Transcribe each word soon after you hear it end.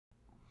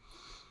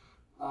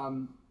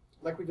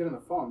Like we did on the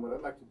phone, what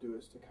I'd like to do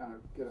is to kind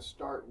of get a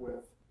start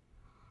with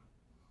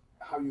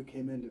how you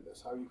came into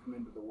this, how you come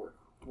into the work,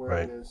 where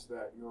it is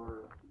that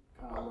your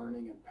kind of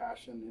learning and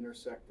passion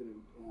intersected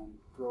and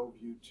drove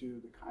you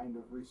to the kind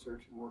of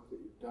research and work that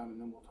you've done,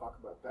 and then we'll talk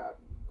about that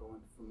and go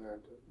in from there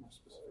into more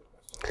specific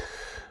questions.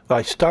 Well,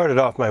 I started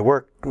off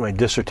my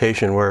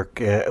dissertation work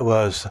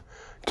was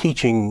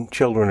teaching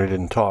children who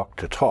didn't talk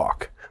to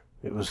talk.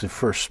 It was the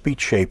first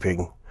speech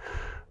shaping,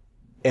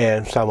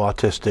 and some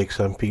autistic,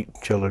 some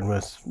children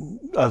with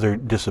other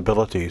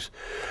disabilities.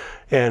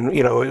 And,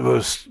 you know, it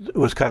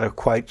was kind of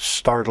quite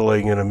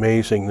startling and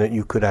amazing that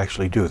you could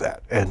actually do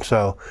that. And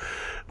so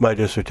my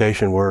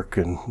dissertation work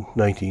in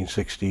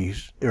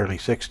 1960s, early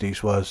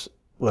 60s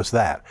was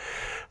that.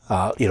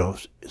 You know,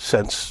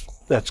 since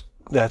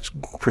that's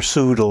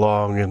pursued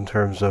along in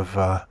terms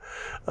of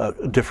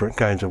different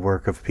kinds of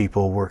work of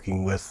people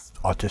working with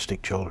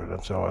autistic children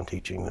and so on,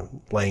 teaching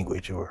them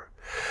language.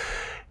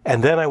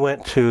 And then I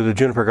went to the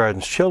Juniper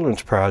Gardens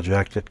Children's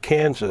Project at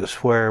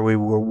Kansas, where we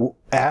were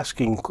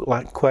asking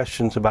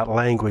questions about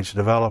language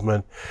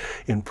development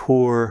in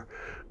poor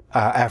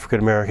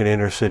African-American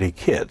inner-city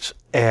kids.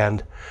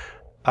 And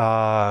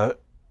so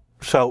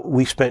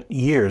we spent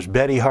years,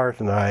 Betty Hart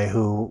and I,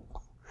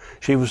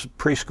 she was a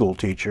preschool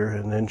teacher,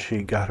 and then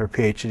she got her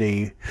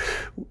PhD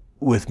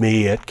with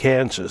me at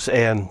Kansas.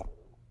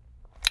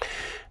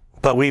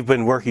 But we've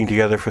been working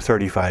together for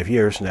 35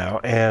 years now,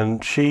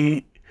 and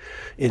she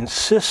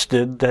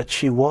insisted that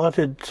she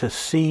wanted to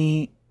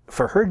see,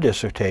 for her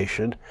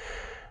dissertation,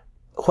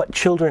 what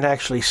children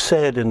actually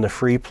said in the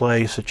free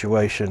play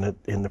situation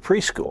in the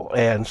preschool.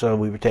 And so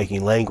we were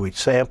taking language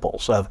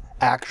samples of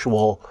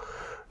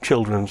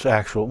children's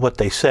what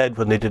they said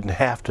when they didn't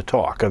have to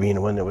talk. I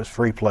mean, when there was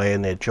free play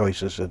and they had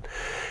choices.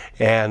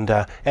 And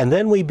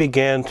then we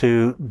began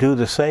to do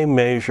the same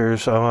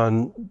measures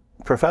on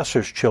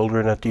professors'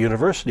 children at the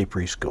university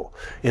preschool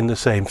in the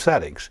same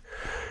settings.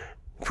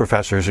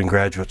 Professors and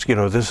graduates, you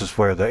know, this is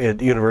where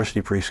at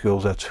university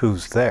preschools, that's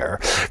who's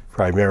there,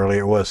 primarily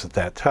it was at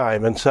that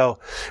time. And so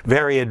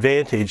very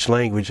advantaged,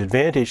 language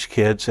advantaged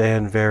kids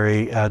and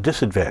very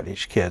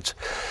disadvantaged kids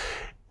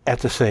at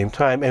the same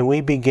time. And we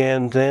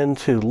began then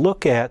to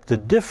look at the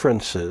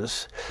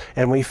differences,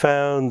 and we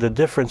found the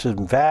differences,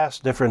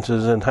 vast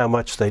differences in how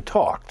much they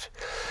talked.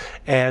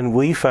 And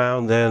we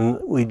found then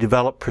we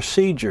developed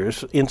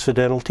procedures,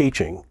 incidental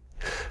teaching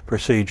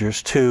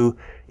procedures, to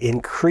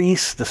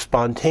increase the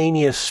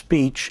spontaneous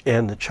speech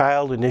and the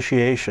child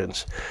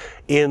initiations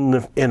in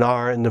the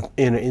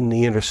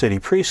inner city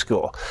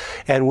preschool.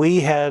 And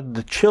we had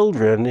the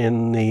children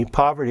in the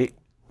poverty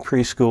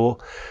preschool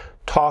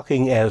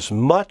talking as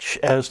much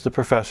as the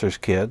professor's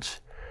kids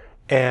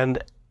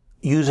and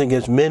using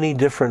as many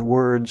different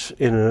words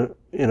in a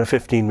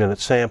 15-minute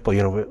sample,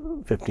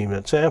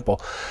 15-minute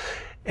sample.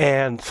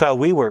 And so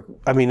we were,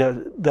 I mean,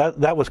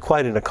 that was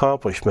quite an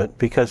accomplishment,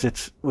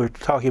 because we're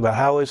talking about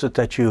how is it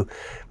that you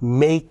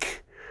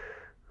make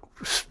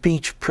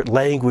speech,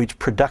 language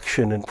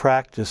production and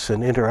practice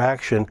and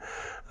interaction,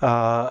 make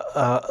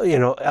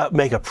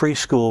a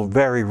preschool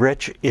very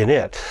rich in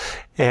it.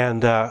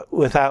 And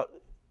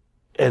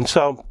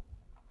so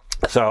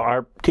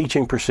our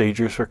teaching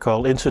procedures are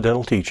called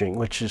incidental teaching,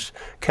 which is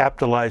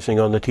capitalizing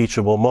on the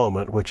teachable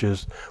moment, which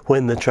is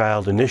when the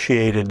child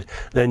initiated,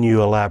 then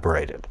you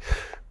elaborated.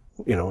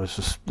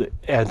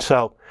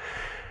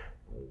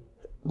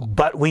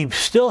 But we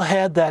still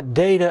had that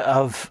data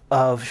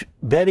of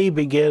Betty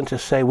began to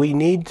say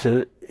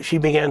she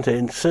began to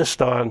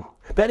insist on,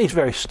 Betty's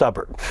very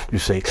stubborn, you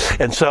see,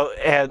 and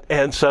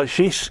so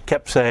she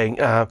kept saying,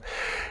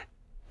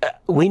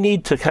 we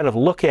need to kind of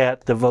look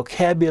at the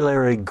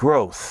vocabulary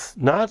growth,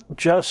 not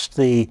just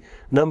the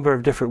number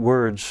of different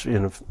words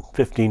in a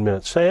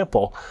 15-minute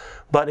sample,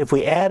 but if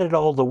we added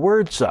all the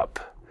words up,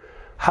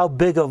 how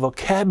big of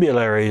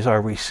vocabularies are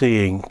we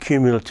seeing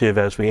cumulative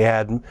as we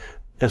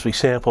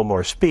sample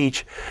more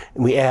speech,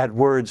 and we add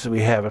words that we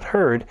haven't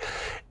heard.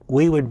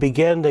 We would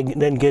begin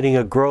then getting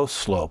a growth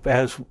slope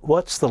as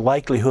what's the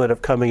likelihood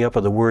of coming up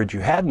with a word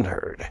you hadn't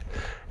heard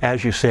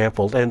as you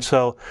sampled. And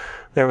so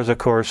there was, of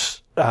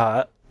course,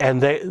 that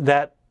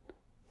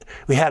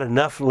we had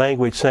enough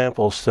language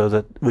samples so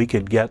that we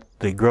could get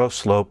the growth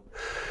slope.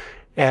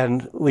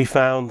 And we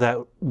found that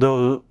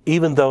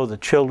even though the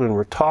children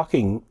were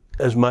talking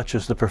as much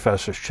as the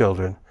professor's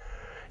children,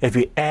 if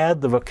you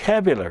add the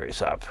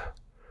vocabularies up,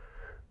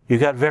 you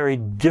got a very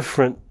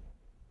different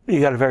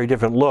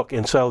look.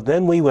 And so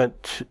then we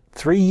went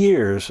 3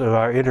 years of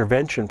our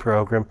intervention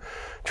program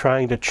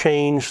trying to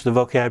change the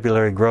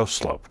vocabulary growth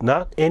slope.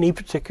 Not any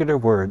particular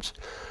words,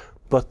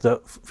 but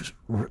the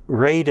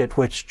rate at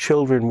which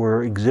children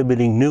were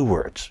exhibiting new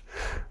words,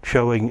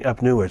 showing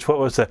up new words.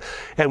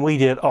 And we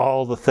did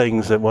all the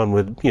things that one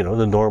would,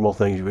 the normal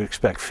things you would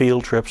expect,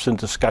 field trips and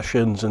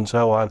discussions and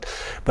so on,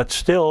 but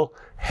still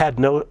had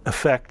no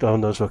effect on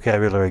those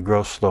vocabulary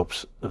growth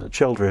slopes of the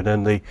children.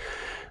 And the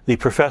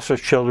professor's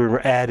children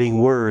were adding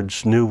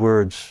new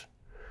words,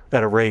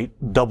 at a rate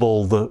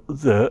double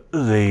that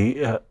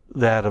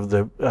of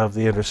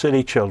the inner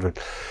city children.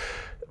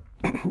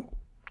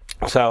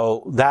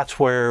 So that's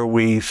where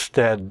we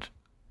said,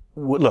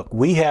 look,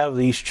 we have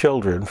these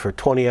children for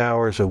 20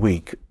 hours a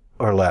week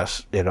or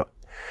less, you know.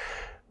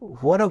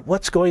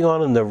 What's going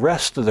on in the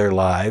rest of their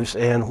lives,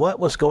 and what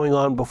was going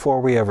on before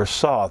we ever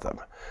saw them?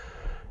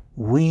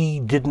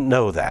 We didn't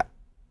know that.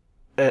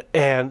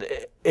 And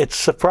it's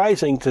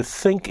surprising to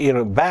think, you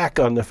know, back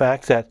on the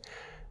fact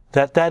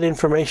that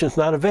information is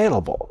not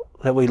available.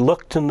 That we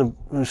looked and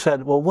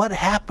said, well, what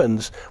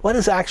happens? What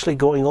is actually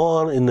going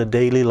on in the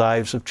daily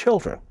lives of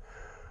children?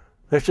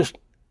 There's just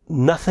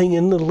nothing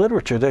in the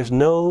literature. There's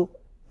no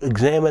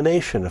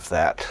examination of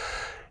that.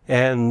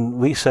 And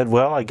we said,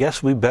 well, I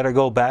guess we better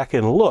go back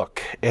and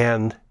look.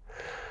 And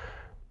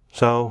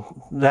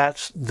so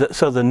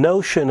so the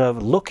notion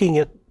of looking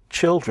at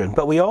children,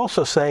 but we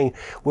also saying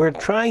we're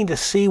trying to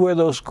see where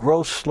those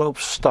growth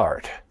slopes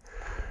start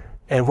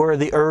and where are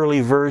the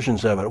early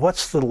versions of it.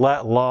 What's the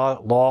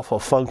lawful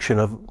function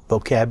of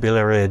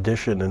vocabulary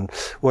addition, and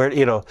where,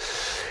 you know,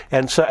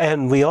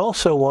 and we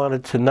also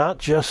wanted to not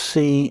just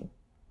see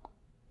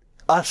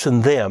us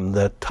and them,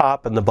 the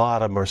top and the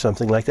bottom or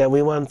something like that.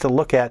 We wanted to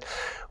look at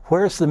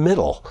where's the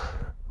middle,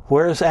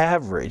 where's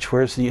average,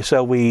 where's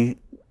the,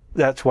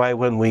 that's why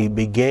when we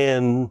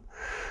began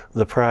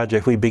the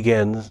project, we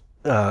began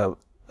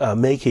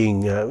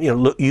making, you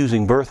know,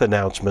 using birth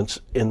announcements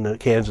in the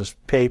Kansas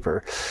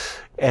paper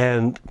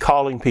and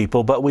calling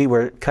people, but we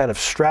were kind of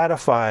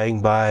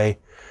stratifying by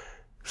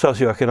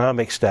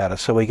socioeconomic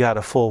status. So we got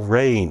a full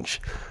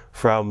range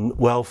from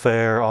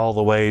welfare all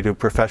the way to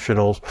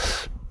professionals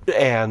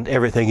and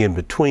everything in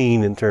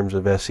between in terms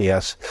of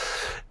SES.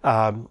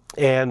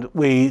 And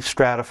we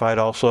stratified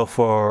also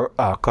for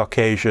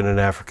Caucasian and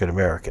African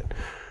American,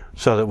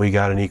 so that we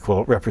got an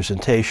equal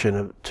representation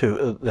of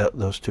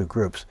those two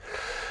groups.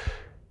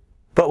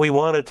 But we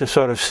wanted to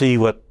sort of see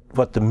what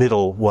the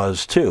middle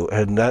was too,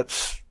 and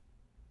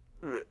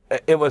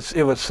we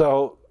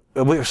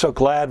were so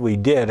glad we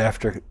did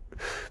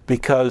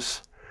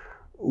because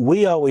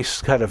we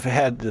always kind of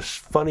had this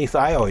funny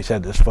I always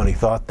had this funny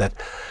thought that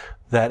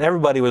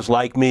everybody was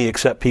like me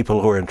except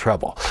people who are in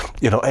trouble,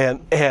 you know,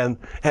 and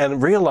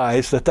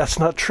realize that that's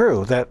not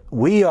true, that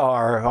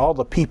all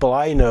the people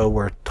I know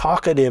were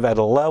talkative at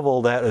a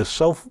level that is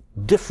so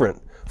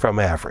different from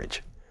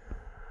average.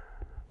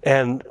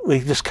 And we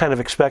just kind of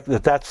expect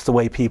that that's the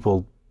way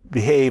people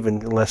behave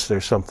unless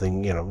there's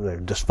something, you know, they're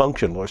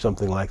dysfunctional or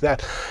something like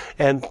that.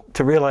 And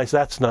to realize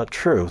that's not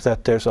true,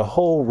 that there's a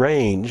whole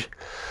range.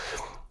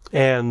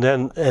 And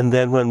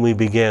then when we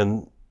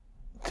began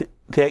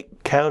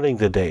counting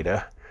the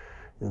data,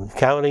 and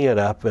counting it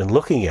up and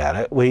looking at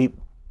it, we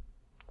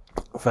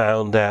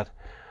found that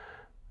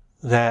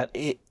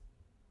it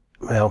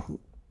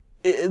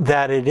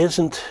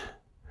isn't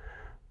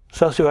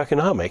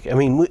socioeconomic. I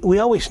mean, we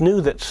always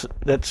knew that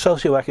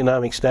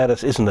socioeconomic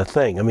status isn't a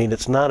thing. I mean,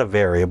 it's not a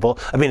variable.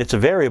 I mean, it's a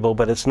variable,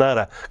 but it's not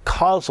a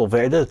causal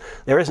variable.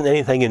 There isn't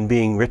anything in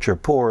being rich or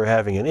poor or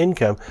having an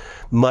income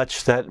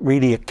much that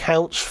really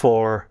accounts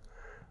for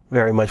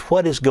very much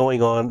what is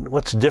going on,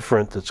 what's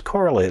different that's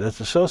correlated,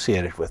 that's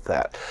associated with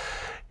that.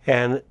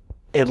 And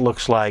it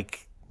looks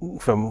like,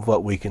 from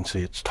what we can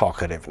see, it's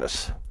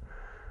talkativeness.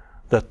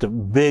 That the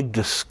big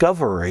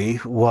discovery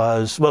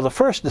was, well, the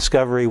first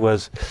discovery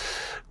was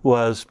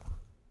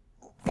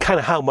kind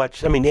of how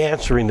much, I mean,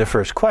 answering the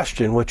first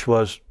question, which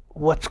was,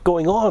 what's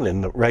going on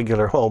in the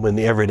regular home, in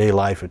the everyday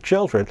life of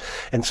children.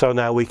 And so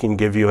now we can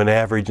give you an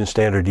average and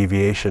standard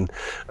deviation,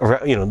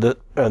 you know,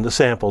 the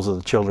samples of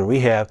the children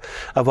we have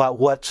about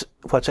what's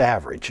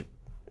average.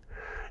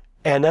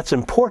 And that's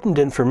important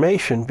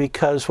information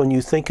because when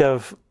you think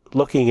of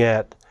looking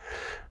at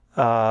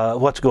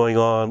what's going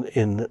on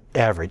in the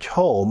average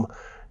home,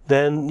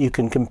 then you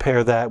can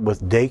compare that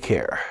with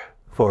daycare,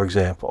 for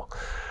example.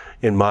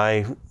 In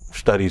my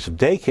studies of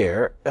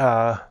daycare,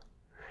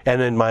 and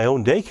in my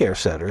own daycare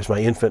centers, my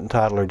infant and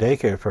toddler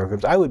daycare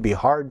programs, I would be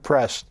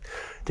hard-pressed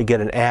to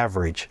get an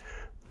average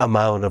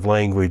amount of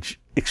language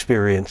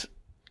experience,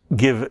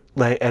 give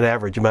an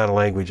average amount of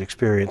language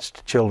experience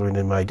to children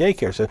in my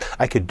daycare center.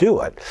 I could do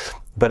it,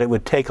 but it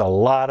would take a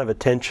lot of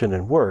attention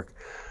and work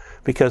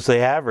because the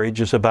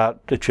average is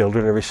about, the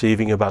children are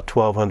receiving about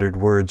 1,200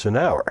 words an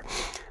hour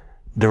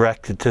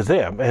directed to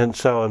them. And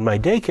so in my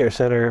daycare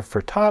center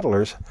for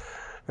toddlers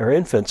or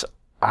infants,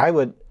 I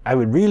would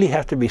really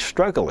have to be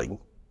struggling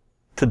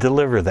to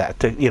deliver that,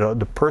 to, you know,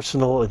 the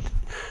personal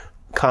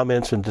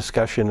comments and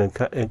discussion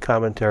and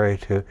commentary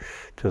to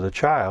the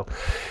child.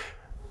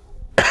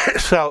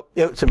 So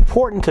it's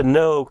important to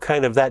know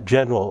kind of that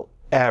general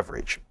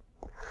average,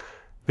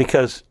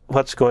 because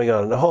what's going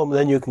on in the home,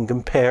 then you can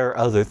compare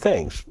other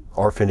things,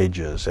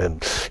 orphanages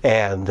and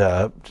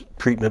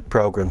treatment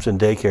programs and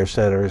daycare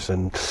centers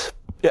and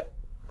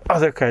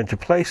other kinds of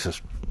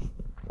places.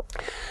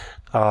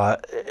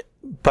 But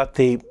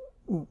the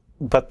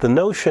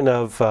notion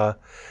of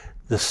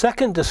the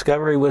second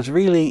discovery was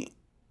really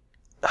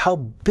how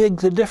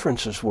big the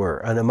differences were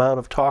in amount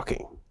of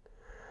talking.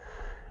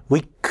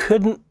 We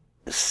couldn't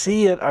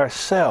see it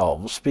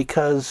ourselves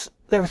because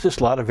there was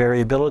just a lot of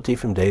variability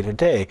from day to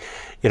day,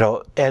 you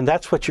know, and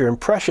that's what your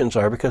impressions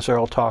are, because they're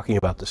all talking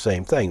about the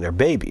same thing. They're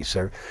babies,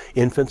 they're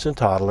infants and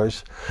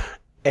toddlers,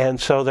 and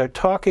so they're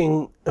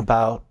talking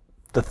about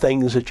the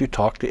things that you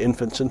talk to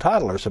infants and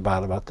toddlers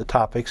about the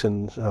topics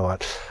and so on.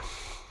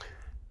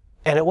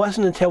 And it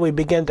wasn't until we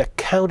began to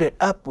count it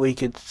up we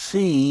could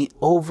see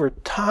over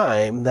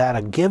time that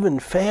a given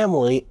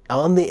family,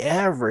 on the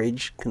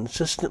average,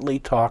 consistently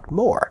talked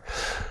more.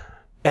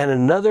 And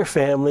another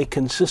family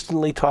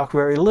consistently talked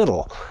very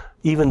little,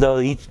 even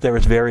though there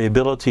was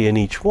variability in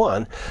each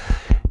one.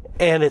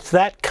 And it's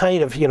that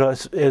kind of, you know,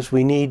 as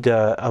we need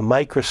a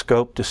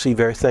microscope to see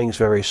things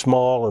very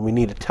small, and we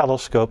need a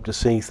telescope to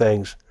see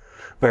things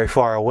very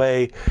far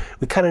away,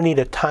 we kind of need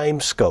a time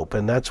scope,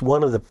 and that's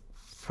one of the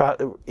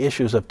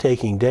issues of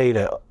taking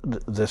data,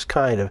 this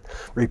kind of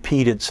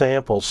repeated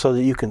samples, so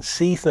that you can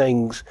see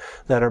things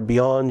that are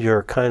beyond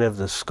your kind of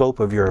the scope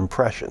of your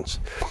impressions,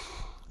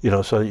 you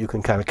know, so that you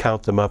can kind of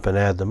count them up and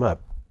add them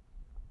up.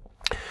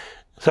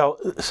 But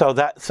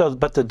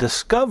the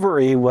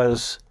discovery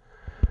was,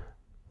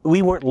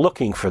 we weren't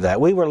looking for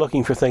that. We were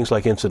looking for things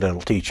like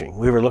incidental teaching.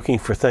 We were looking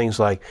for things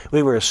like,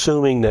 we were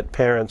assuming that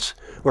parents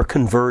were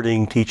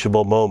converting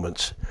teachable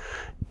moments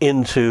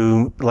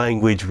into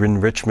language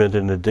enrichment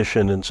and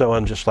addition and so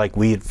on, just like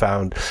we had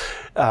found,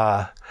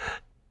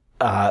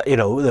 you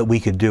know, that we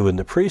could do in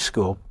the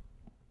preschool.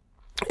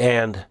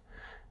 And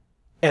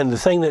the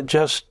thing that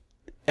just,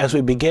 as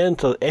we began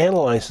to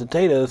analyze the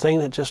data, the thing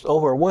that just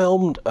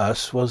overwhelmed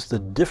us was the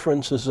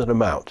differences in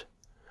amount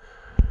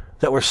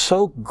that were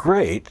so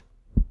great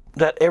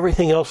that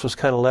everything else was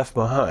kind of left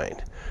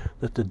behind.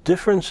 That the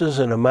differences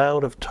in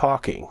amount of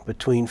talking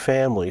between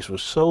families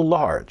was so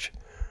large,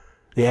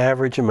 the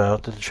average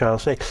amount that the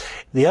child said.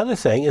 The other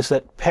thing is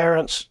that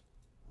parents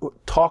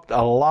talked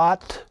a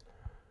lot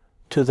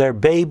to their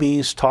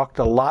babies, talked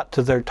a lot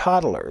to their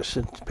toddlers.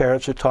 And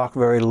parents who talked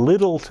very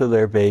little to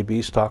their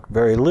babies talked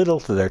very little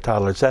to their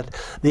toddlers. That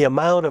the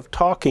amount of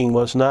talking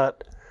was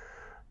not,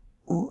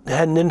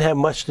 didn't have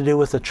much to do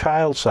with the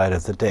child side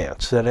of the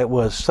dance, that it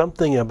was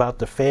something about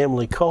the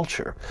family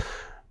culture,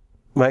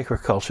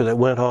 microculture, that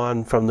went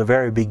on from the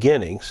very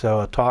beginning.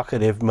 So a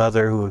talkative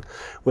mother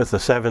with a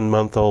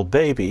 7-month-old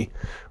baby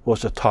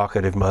was a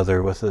talkative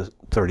mother with a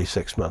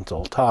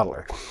 36-month-old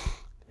toddler.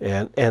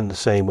 And the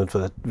same with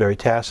a very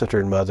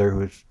taciturn mother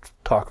who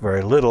talked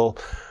very little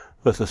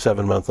with a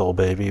 7-month-old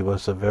baby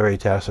was a very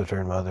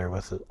taciturn mother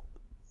with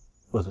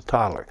a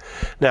toddler.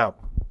 Now,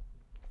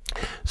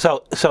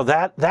 so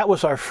that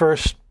was our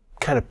first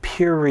kind of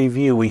peer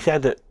review. We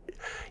had to,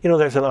 you know,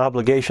 there's an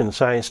obligation in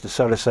science to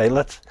sort of say,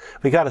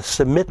 we got to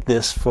submit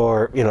this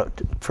for, you know,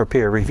 for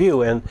peer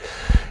review,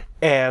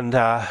 and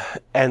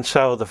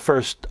so the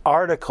first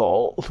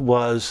article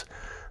was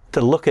to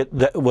look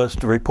at was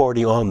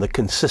reporting on the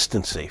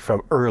consistency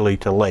from early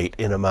to late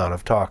in amount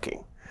of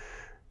talking,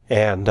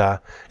 and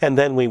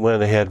then we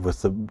went ahead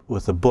with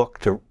the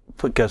book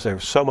because there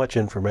was so much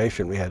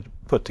information we had to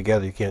put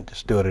together. You can't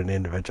just do it in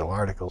individual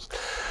articles,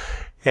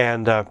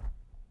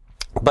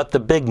 but the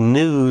big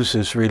news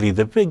is really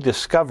the big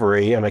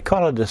discovery, and I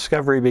call it a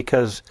discovery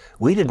because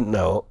we didn't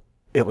know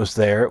it was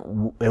there,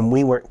 and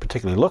we weren't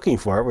particularly looking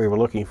for it. We were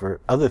looking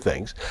for other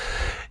things,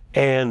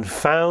 and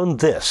found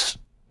this,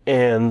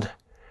 and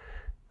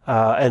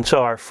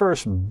so our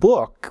first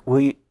book,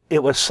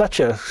 it was such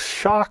a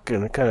shock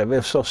and it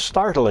was so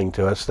startling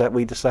to us that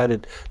we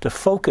decided to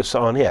focus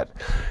on it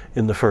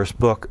in the first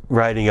book,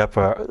 writing up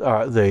the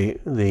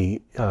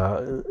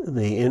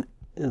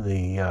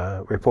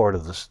report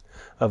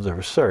of the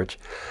research,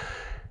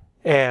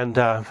 and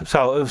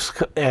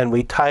and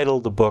we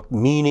titled the book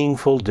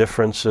 "Meaningful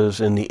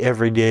Differences in the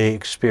Everyday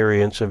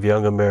Experience of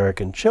Young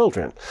American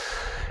Children,"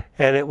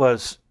 and it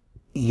was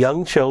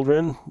young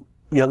children,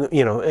 you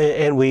know,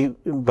 and we,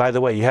 by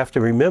the way, you have to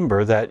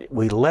remember that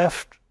we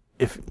left.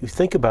 If you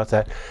think about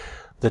that,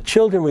 the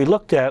children we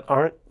looked at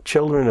aren't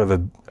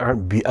children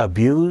aren't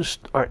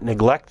abused, aren't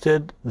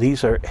neglected.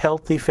 These are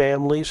healthy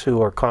families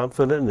who are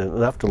confident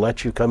enough to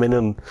let you come in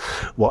and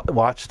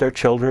watch their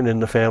children in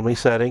the family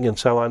setting and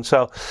so on.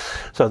 So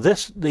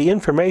the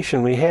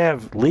information we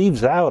have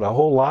leaves out a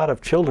whole lot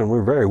of children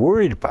we're very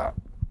worried about.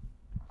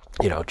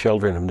 You know,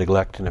 children of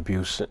neglect and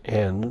abuse,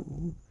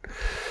 and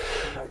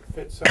like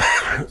fit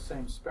the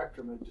same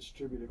spectrum and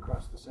distribute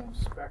across the same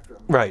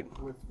spectrum, right,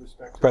 with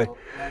respect to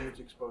language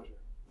exposure.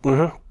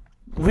 Mm-hmm.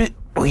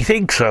 We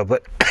think so,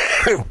 but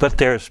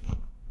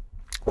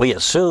we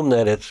assume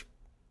that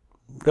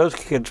those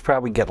kids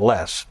probably get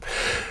less.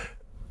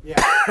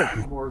 Yeah,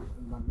 more.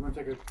 You want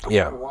to take a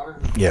yeah. of water?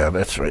 Yeah,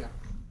 that's right.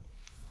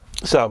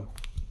 Yeah. So,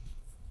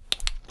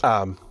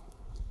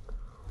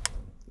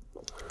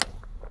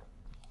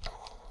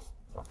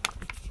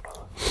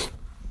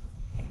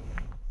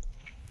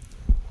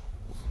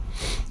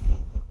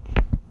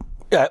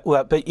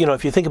 well, but you know,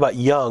 if you think about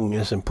young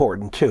is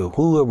important too.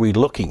 Who are we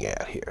looking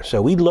at here?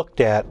 So we looked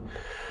at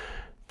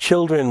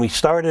children. We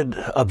started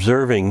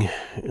observing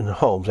in the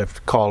homes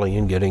after calling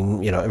and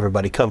getting, you know,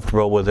 everybody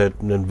comfortable with it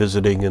and then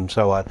visiting and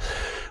so on.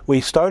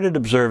 We started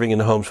observing in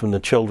the homes when the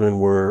children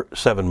were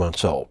 7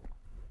 months old.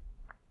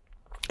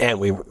 and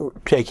we were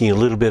taking a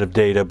little bit of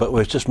data, but it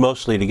was just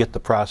mostly to get the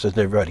process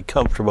and everybody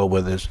comfortable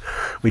with this.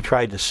 We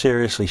tried to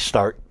seriously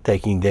start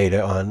taking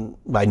data on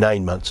by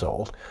 9 months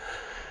old.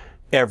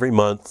 Every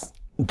month,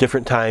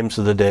 different times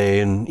of the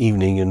day and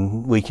evening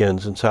and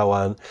weekends and so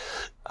on,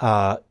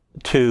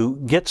 to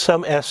get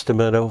some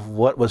estimate of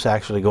what was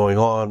actually going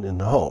on in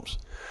the homes.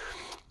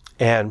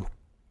 And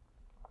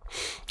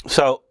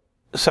so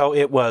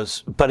it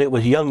was, but it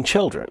was young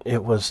children.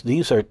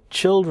 These are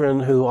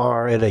children who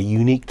are at a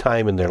unique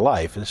time in their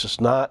life. This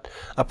is not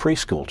a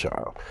preschool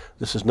child.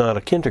 This is not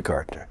a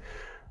kindergartner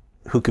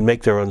who can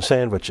make their own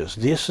sandwiches.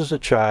 This is a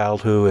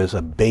child who is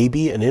a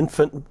baby, an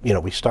infant. You know,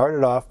 we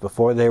started off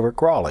before they were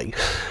crawling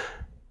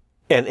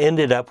and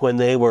ended up when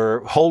they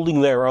were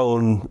holding their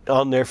own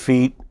on their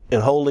feet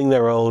and holding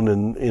their own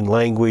in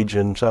language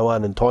and so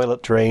on, and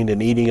toilet trained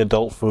and eating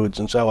adult foods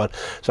and so on.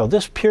 So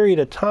this period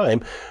of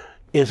time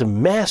is a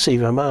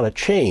massive amount of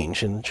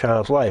change in the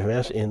child's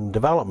life, in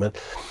development,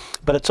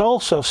 but it's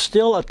also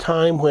still a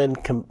time when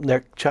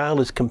their child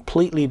is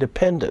completely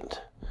dependent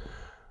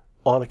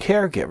on a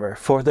caregiver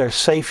for their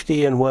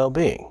safety and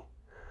well-being.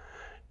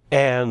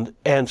 And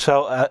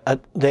so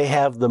they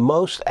have the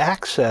most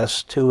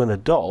access to an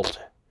adult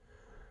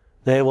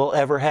they will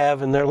ever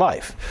have in their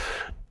life.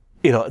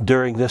 You know,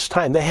 during this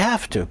time. They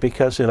have to,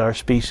 because in our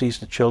species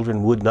the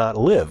children would not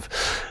live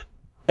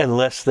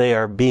unless they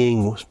are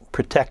being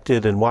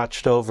protected and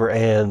watched over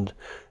and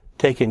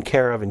taken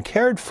care of and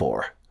cared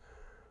for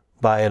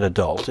by an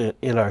adult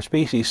in our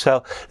species.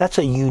 So that's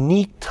a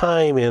unique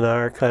time in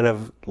our kind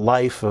of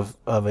life of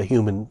a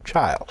human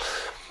child,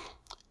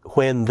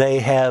 when they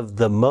have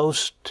the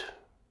most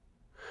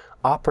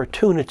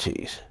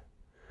opportunities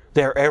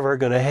they're ever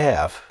going to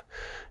have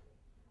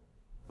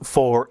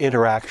for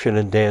interaction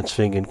and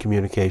dancing and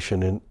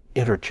communication and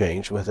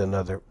interchange with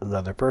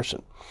another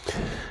person.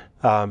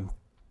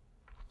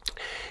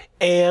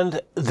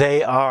 And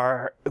they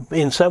are,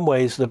 in some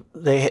ways,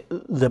 they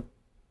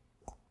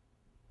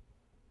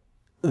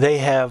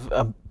have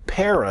a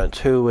parent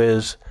who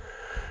is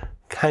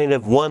kind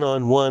of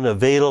one-on-one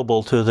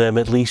available to them,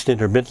 at least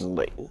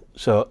intermittently.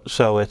 So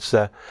it's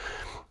the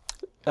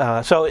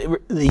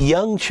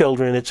young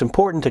children, it's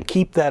important to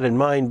keep that in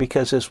mind,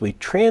 because as we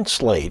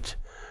translate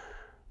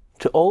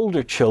to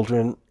older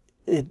children,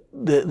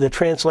 the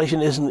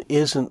translation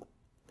isn't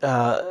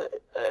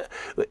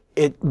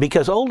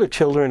because older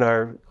children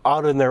are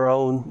out on their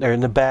own, they're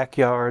in the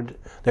backyard,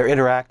 they're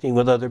interacting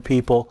with other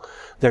people,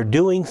 they're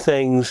doing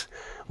things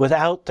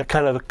without the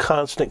kind of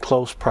constant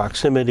close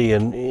proximity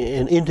and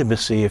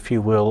intimacy, if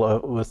you will,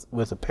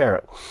 with a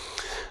parent.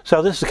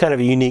 So this is kind of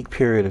a unique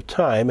period of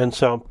time, and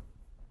so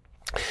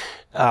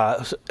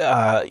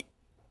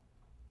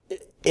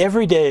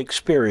everyday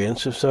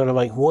experience is sort of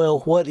like, well,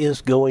 what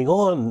is going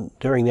on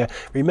during that?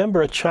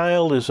 Remember, a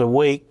child is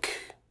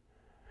awake,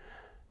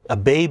 a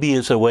baby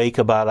is awake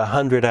about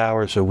 100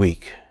 hours a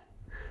week.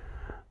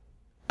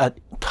 A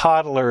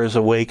toddler is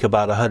awake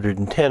about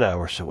 110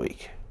 hours a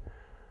week.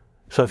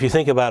 So if you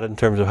think about it in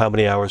terms of how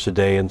many hours a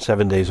day and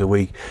 7 days a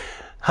week,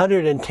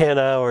 110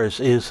 hours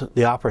is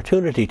the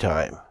opportunity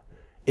time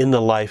in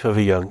the life of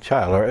a young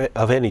child, or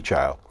of any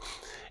child.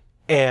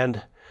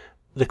 And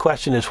the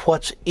question is,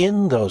 what's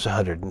in those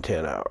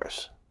 110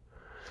 hours?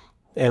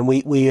 And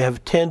we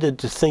have tended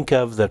to think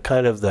of the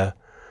kind of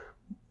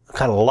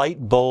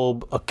light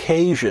bulb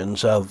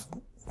occasions of,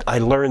 I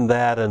learned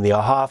that, and the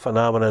aha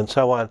phenomena and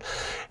so on,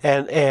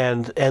 and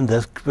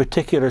the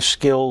particular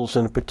skills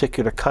and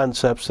particular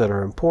concepts that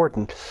are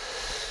important.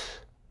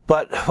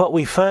 But what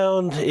we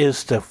found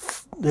is the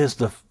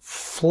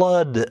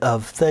flood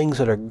of things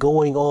that are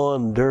going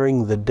on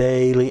during the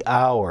daily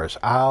hours,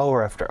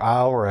 hour after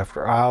hour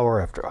after hour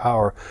after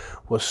hour,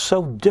 was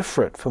so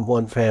different from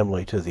one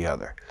family to the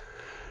other.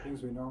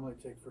 Things we normally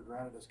take for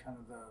granted as kind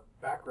of the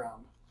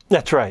background.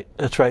 That's right.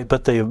 That's right.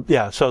 But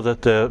so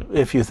that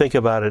if you think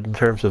about it in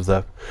terms of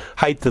the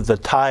height of the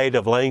tide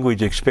of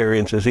language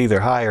experience is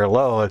either high or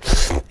low,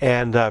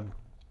 and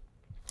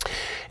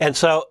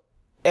so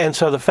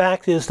the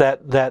fact is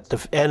that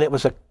and it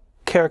was a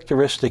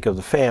characteristic of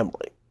the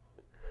family.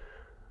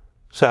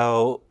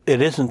 So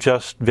it isn't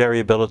just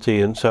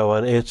variability and so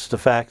on. It's the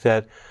fact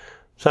that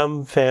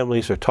some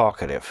families are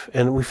talkative,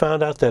 and we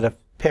found out that a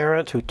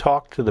parent who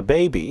talked to the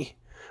baby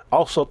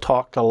also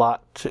talked a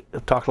lot to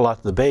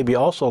the baby,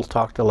 also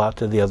talked a lot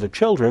to the other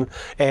children,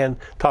 and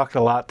talked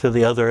a lot to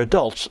the other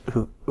adults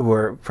who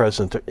were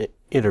present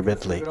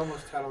intermittently. You could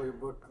almost title your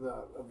book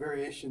the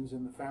variations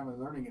in the family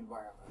learning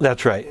environment.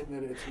 That's right.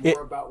 Isn't it? It's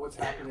more about what's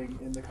happening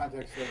in the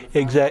context of the family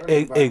learning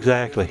environment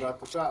exactly. than about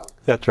the child.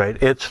 That's right.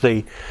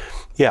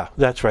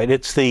 That's right.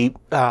 It's the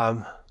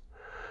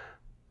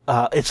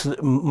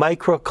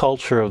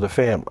microculture of the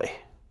family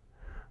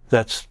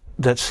that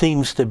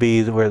seems to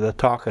be where the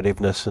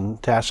talkativeness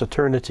and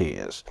taciturnity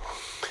is.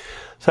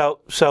 So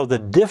the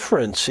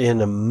difference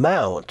in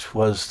amount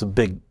was the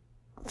big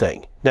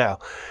thing. Now,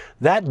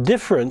 that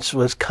difference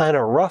was kind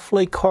of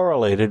roughly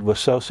correlated with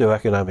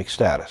socioeconomic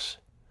status.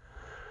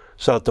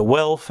 So that the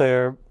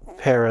welfare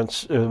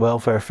parents,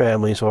 welfare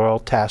families were all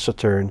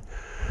taciturn.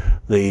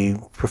 the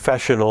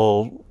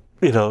professional,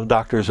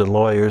 doctors and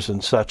lawyers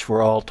and such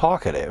were all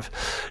talkative,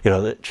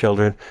 the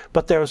children.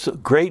 But there was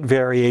great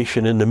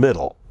variation in the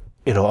middle,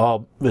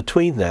 all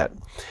between that.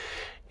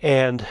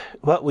 And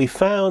what we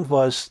found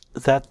was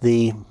that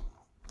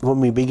when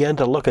we began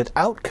to look at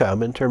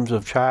outcome in terms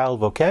of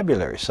child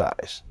vocabulary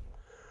size,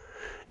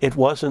 it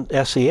wasn't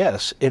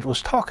SES, it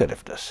was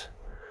talkativeness.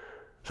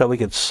 So we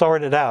could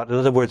sort it out. In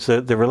other words,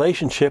 the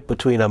relationship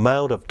between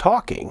amount of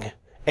talking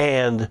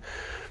and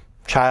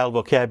child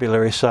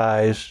vocabulary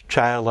size,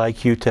 child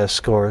IQ test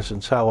scores,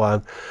 and so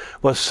on,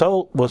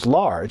 was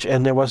large,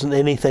 and there wasn't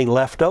anything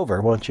left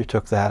over once you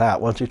took that out.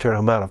 Once you took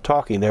amount of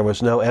talking, there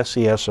was no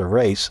SES or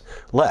race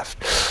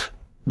left.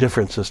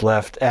 Differences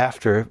left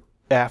after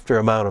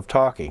amount of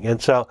talking.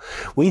 And so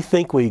we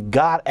think we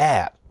got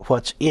at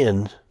what's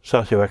in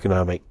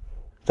socioeconomic,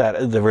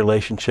 the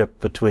relationship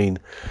between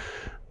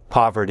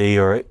poverty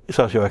or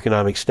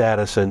socioeconomic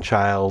status and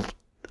child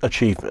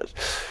achievement.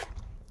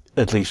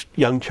 At least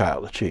young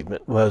child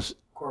achievement was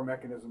core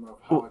mechanism of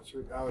how it's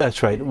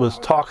that's right. It was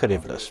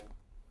talkativeness.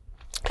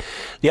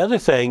 The other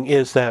thing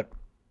is that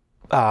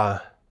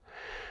the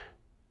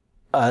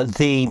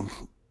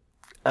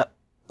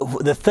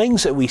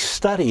things that we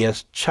study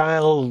as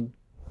child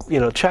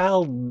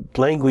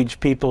language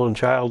people and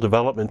child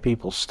development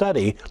people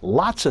study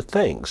lots of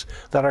things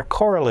that are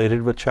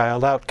correlated with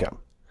child outcome.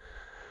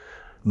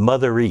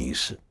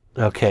 Motherese,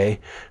 okay,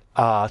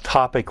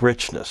 topic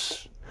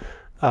richness.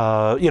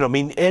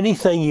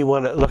 Anything you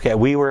want to look at.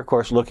 We were, of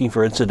course, looking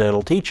for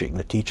incidental teaching,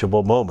 the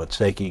teachable moments,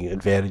 taking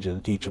advantage of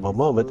the teachable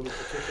moment.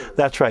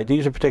 That's right.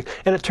 These are particular.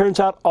 And it turns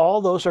out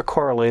all those are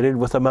correlated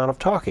with amount of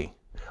talking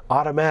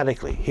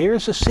automatically.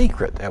 Here's a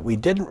secret that we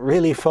didn't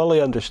really fully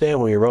understand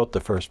when we wrote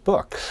the first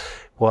book,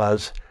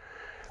 was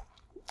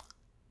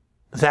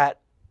that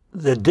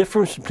the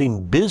difference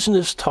between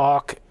business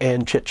talk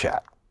and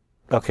chit-chat.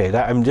 Okay,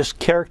 I'm just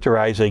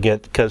characterizing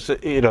it because,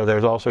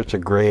 there's all sorts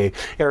of gray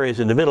areas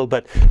in the middle,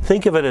 but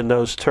think of it in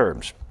those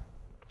terms.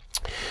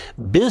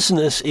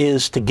 Business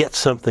is to get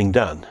something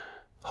done.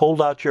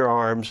 Hold out your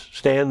arms,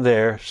 stand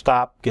there,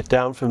 stop, get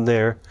down from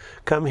there,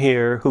 come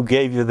here, who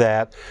gave you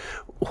that?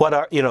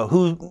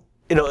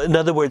 In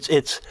other words,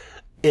 it's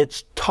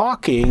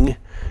talking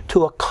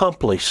to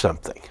accomplish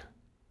something.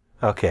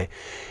 Okay,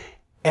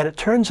 and it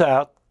turns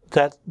out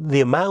that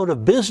the amount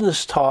of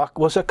business talk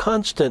was a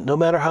constant, no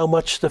matter how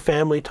much the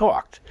family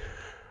talked.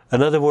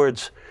 In other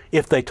words,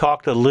 if they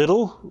talked a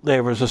little,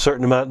 there was a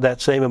certain amount,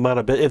 that same amount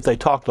of, if they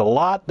talked a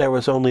lot, there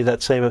was only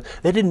that same,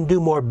 they didn't do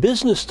more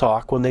business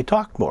talk when they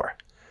talked more.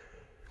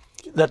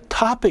 The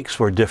topics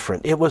were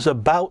different. It was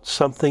about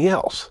something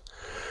else.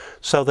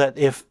 So that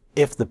if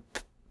the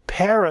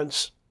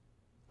parents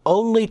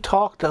only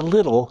talked a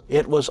little,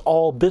 it was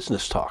all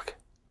business talk.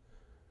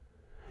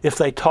 If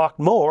they talked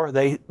more,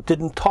 they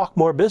didn't talk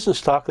more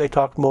business talk, they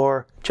talked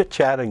more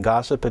chit-chat and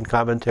gossip and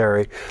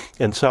commentary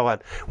and so on,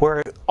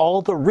 where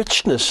all the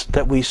richness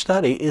that we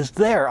study is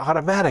there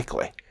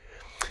automatically.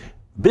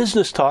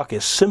 Business talk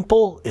is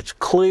simple, it's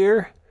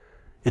clear,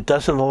 it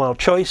doesn't allow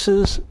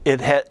choices,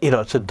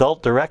 it's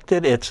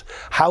adult-directed, it's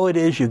how it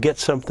is you get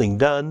something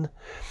done,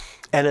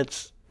 and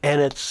it's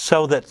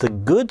so that the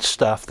good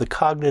stuff, the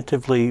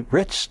cognitively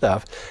rich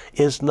stuff,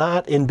 is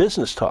not in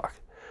business talk.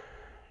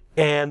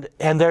 And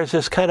there's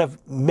this kind of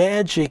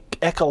magic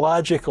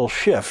ecological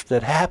shift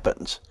that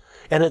happens.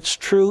 And it's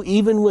true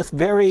even with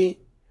very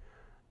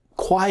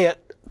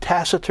quiet,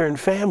 taciturn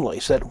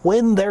families, that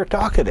when they're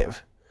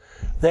talkative,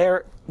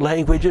 their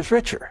language is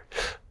richer.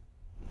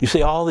 You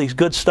see, all these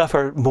good stuff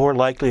are more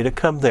likely to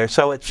come there.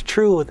 So it's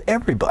true with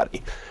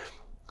everybody.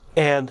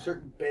 And a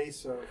certain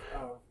base of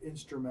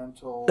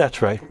instrumental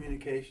that's right.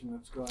 communication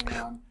that's going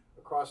on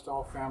across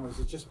all families.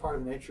 It's just part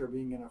of the nature of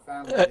being in a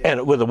family.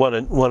 And with a 1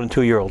 and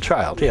 2 year old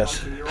child,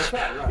 yes. 1 and 2 year old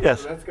child, right.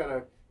 Yes. So that's got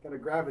a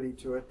gravity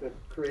to it that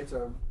creates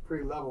a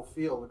pretty level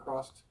field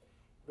across.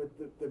 But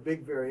the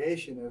big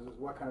variation is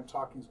what kind of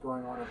talking is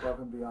going on above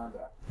and beyond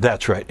that.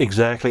 That's right,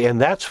 exactly.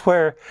 And that's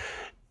where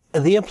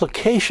the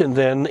implication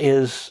then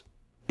is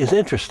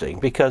interesting,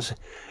 because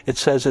it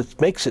says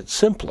it makes it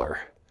simpler,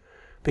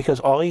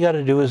 because all you got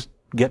to do is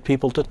get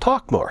people to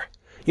talk more.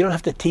 You don't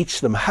have to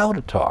teach them how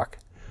to talk,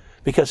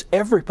 because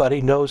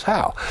everybody knows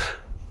how.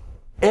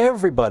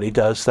 Everybody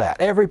does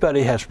that.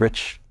 Everybody has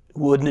rich,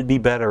 wouldn't it be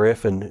better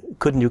if, and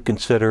couldn't you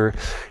consider,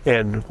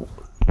 and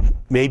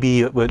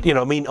maybe it would,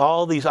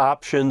 all these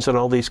options and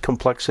all these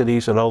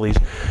complexities and all these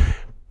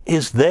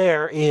is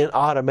there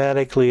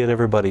automatically in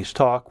everybody's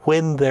talk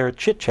when they're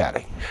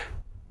chit-chatting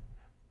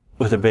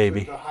with a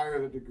baby. The higher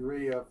the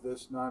degree of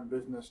this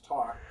non-business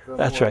talk, the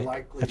that's more right.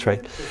 likely that's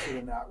right.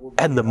 in that will be.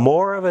 And the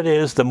more of it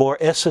is, the more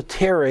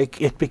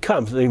esoteric it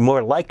becomes. The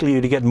more likely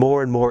you to get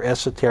more and more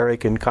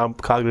esoteric and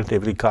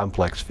cognitively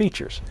complex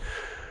features.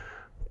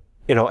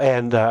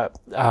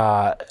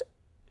 I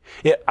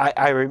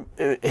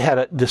had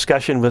a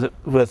discussion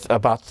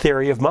about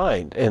theory of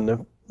mind,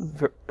 and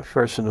the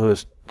person who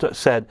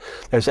said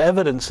there's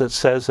evidence that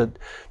says that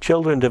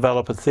children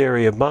develop a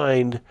theory of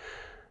mind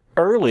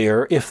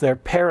earlier if their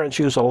parents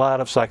use a lot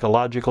of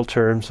psychological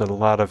terms and a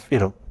lot of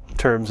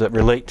terms that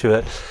relate to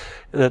it,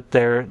 that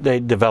they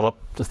develop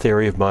the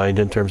theory of mind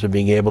in terms of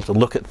being able to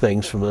look at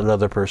things from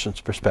another person's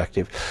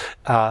perspective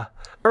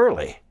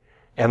early.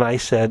 And I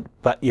said,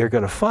 but you're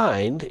going to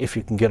find, if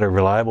you can get a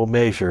reliable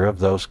measure of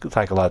those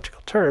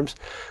psychological terms,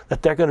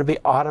 that they're going to be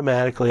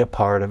automatically a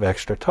part of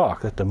extra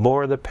talk, that the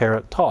more the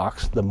parent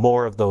talks, the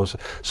more of those,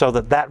 so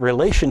that that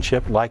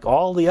relationship, like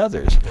all the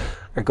others,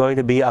 are going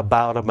to be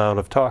about amount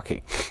of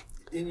talking.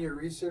 In your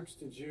research,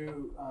 did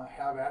you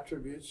have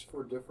attributes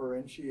for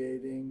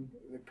differentiating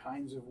the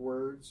kinds of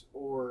words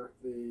or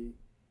the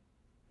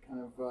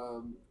kind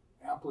of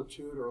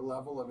amplitude or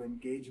level of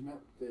engagement,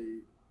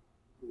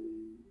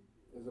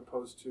 as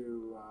opposed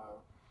to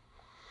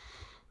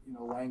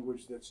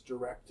language that's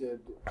directed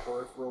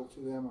peripheral to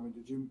them? I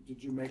mean,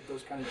 did you make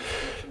those kind of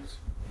distinctions?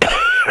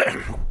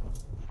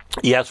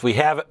 Yes, we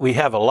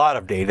have a lot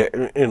of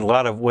data in a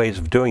lot of ways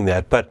of doing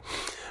that, but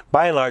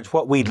by and large,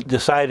 what we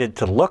decided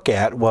to look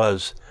at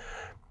was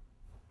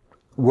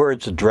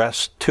words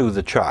addressed to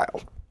the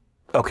child.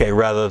 Okay,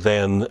 rather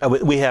than,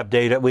 we have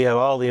data, we have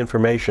all the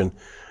information.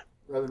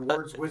 Rather than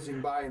words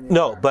whizzing by in the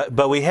No,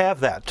 but we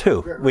have that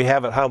too. Sure. We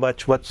have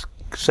what's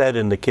said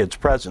in the kid's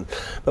present.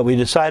 But we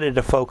decided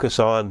to focus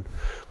on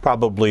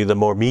probably the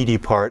more meaty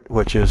part,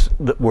 which is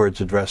the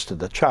words addressed to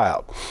the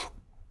child.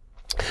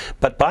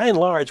 But by and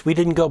large, we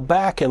didn't go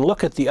back and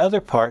look at the other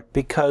part,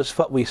 because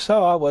what we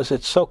saw was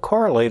it's so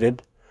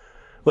correlated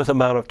with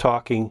amount of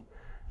talking.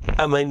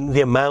 I mean,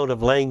 the amount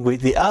of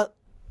language, the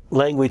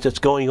language that's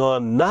going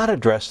on not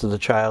addressed to the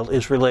child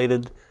is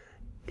related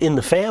in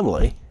the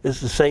family. It's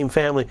the same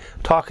family.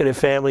 Talkative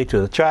family to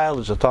the child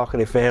is a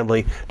talkative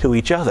family to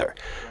each other.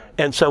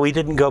 And so we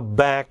didn't go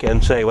back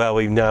and say, well,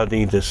 we now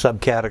need to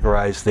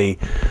subcategorize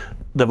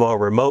the more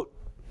remote,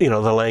 the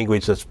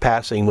language that's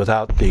passing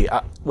without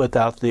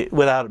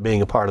it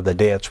being a part of the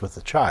dance with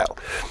the child.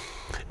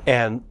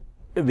 And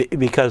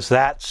because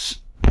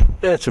that's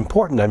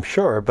important, I'm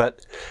sure,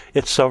 but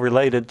it's so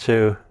related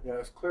to... Yeah,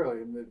 it's clearly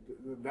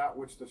that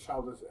which the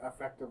child is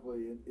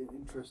effectively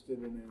interested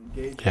in and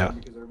engaged Yeah. in,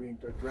 because they're being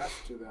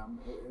addressed to them.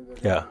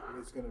 Yeah.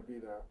 It's going to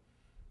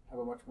have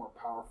a much more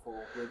powerful,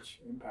 rich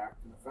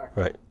impact and effect.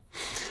 Right.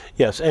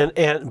 Yes,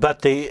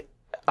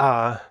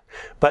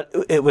 but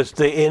it was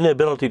the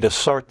inability to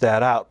sort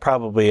that out,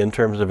 probably, in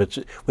terms of its.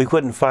 We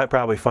couldn't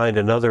probably find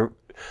another.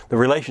 The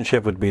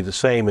relationship would be the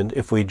same, and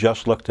if we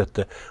just looked at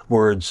the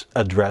words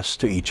addressed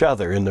to each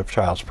other in the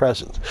child's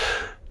presence,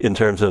 in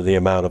terms of the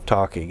amount of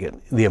talking,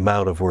 and the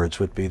amount of words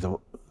would be the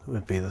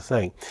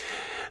thing.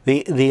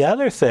 The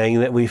other thing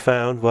that we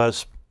found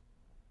was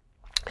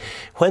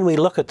when we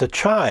look at the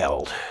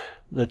child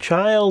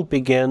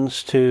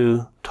begins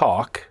to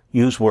talk,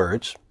 use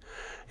words,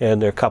 and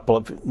there are a couple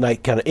of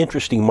kind of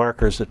interesting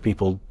markers that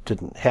people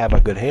didn't have a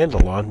good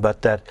handle on,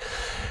 but that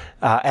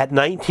at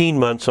 19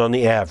 months on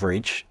the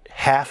average,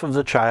 half of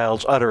the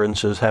child's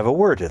utterances have a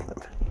word in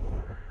them.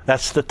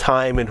 That's the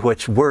time in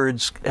which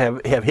words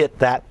have hit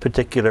that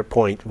particular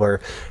point where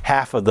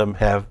half of them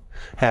have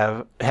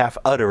half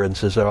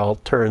utterances, or all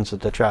turns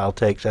that the child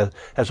takes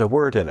has a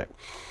word in it.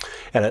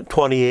 And at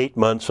 28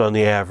 months on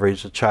the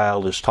average, the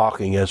child is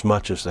talking as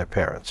much as their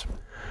parents.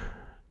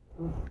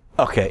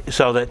 Okay,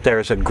 so that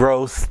there's a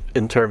growth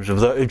in terms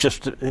of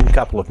just a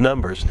couple of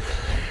numbers.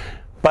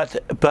 But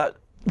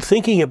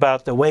thinking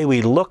about the way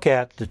we look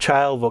at the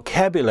child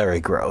vocabulary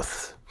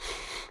growth,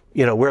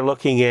 we're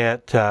looking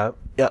at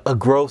a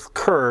growth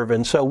curve,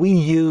 and so we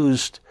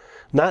used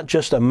not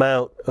just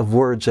amount of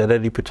words at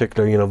any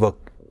particular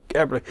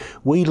vocabulary.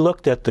 We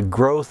looked at the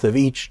growth of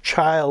each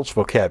child's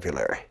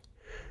vocabulary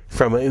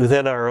from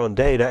within our own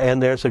data,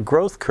 and there's a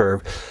growth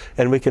curve,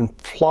 and we can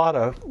plot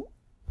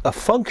a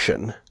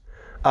function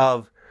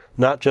of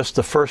not just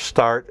the first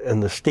start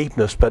and the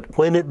steepness, but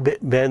when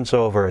it bends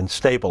over and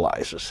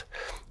stabilizes,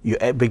 you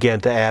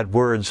begin to add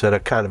words at a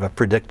kind of a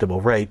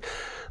predictable rate.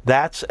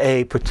 That's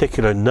a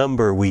particular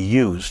number we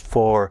used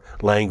for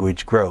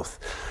language growth,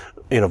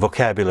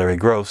 vocabulary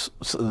growth.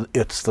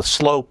 It's the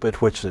slope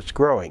at which it's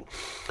growing.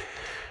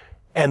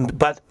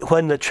 But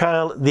when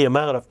the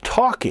amount of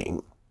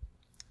talking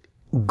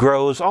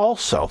grows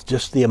also,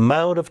 just the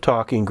amount of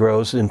talking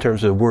grows in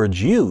terms of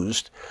words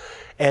used,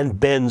 and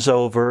bends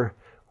over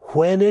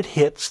when it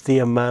hits the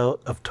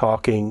amount of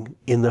talking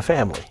in the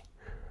family.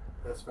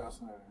 That's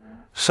fascinating. Yeah.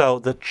 So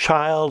the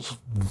child's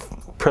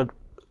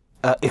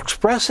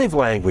expressive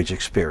language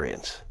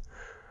experience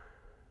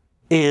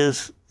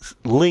is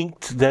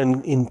linked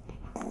then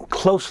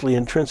closely,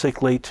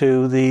 intrinsically,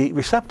 to the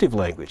receptive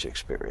language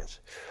experience.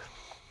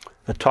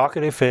 The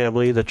talkative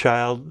family, the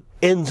child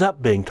ends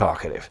up being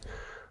talkative.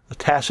 The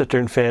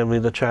taciturn family,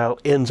 the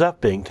child ends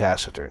up being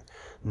taciturn.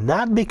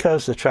 Not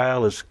because the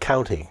child is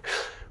counting,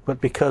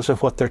 but because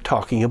of what they're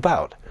talking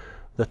about.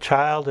 The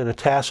child in a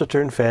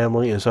taciturn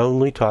family is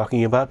only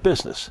talking about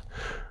business.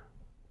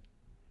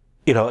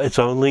 It's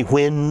only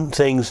when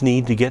things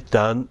need to get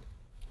done,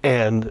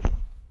 and it's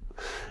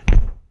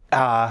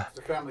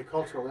the family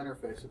cultural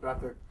interface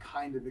about the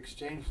kind of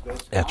exchange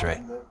that's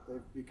right. that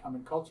they've become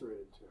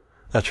enculturated to.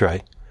 That's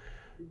right.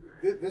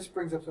 This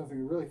brings up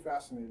something really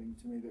fascinating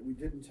to me that we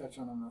didn't touch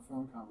on the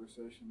phone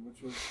conversation,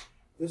 which was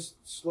this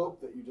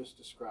slope that you just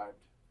described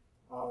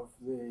of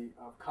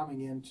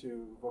coming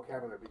into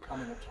vocabulary,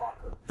 becoming a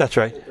talker. That's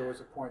right. There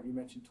was a point, you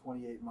mentioned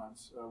 28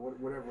 months,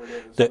 whatever it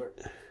is. But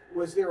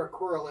was there a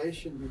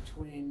correlation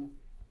between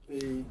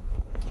the,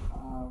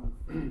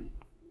 there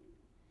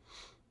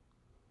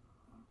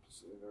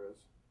is.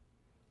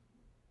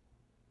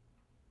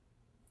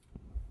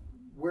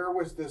 Where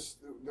was this,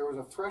 there was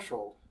a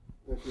threshold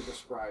that you're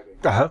describing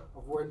of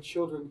when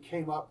children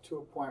came up to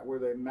a point where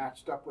they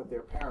matched up with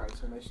their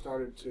parents and they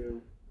started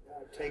to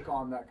take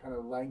on that kind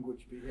of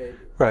language behavior.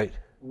 Right.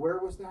 Where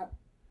was that?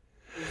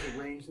 What was the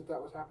range that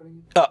was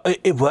happening?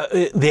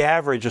 The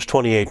average is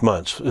 28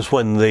 months is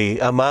when the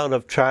amount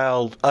of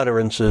child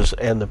utterances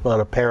and the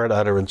amount of parent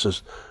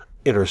utterances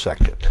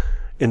intersected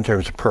in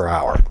terms of per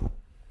hour.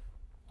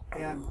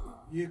 And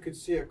you could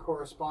see a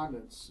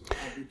correspondence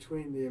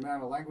between the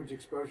amount of language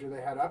exposure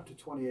they had up to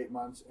 28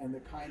 months and the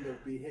kind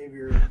of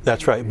behavior.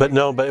 That's right. But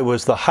no, but it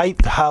was the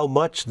height, how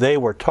much they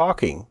were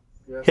talking,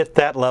 hit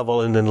that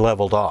level and then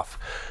leveled off.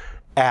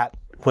 As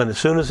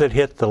soon as it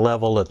hit the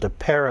level that the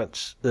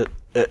parents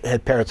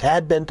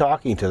had been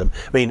talking to them.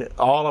 I mean,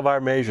 all of our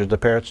measures, the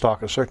parents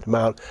talk a certain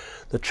amount.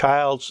 The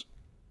child's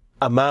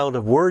amount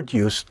of word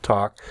use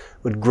talk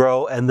would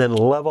grow and then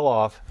level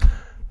off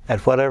at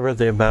whatever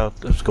the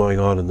amount that's going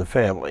on in the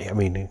family. I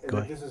mean,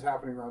 this is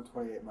happening around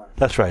 28 months.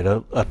 That's right,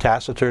 a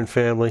taciturn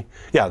family.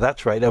 Yeah,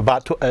 that's right.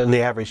 About on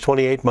the average,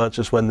 28 months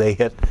is when they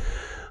hit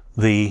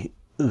the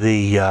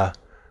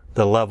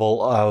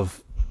level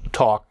of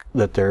talk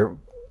that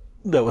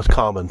was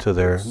common to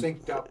their.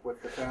 Synced up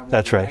with the family.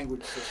 That's right.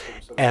 Language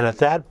system. And at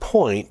that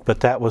point,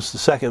 but that was the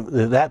second.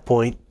 At that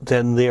point,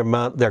 then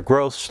their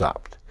growth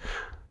stopped.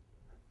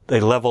 They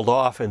leveled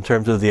off in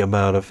terms of the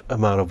amount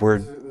of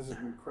word. This is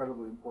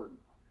incredibly important.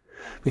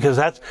 Because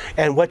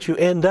and what you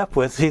end up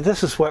with, see,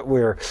 this is what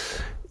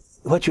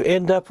you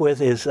end up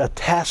with is a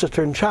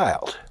taciturn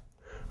child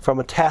from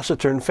a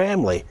taciturn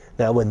family.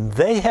 Now, when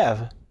they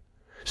have,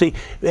 see,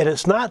 and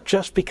it's not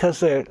just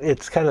because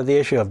it's kind of the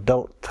issue of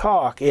don't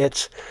talk, they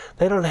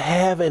don't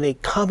have any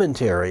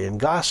commentary and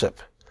gossip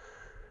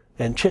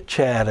and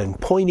chit-chat and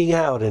pointing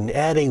out and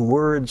adding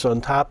words on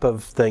top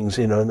of things,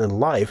 in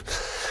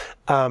life.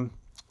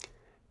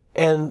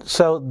 And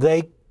so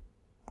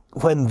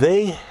when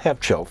they have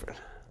children,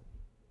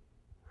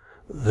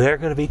 they're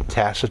going to be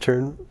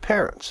taciturn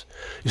parents.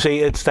 You see,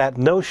 it's that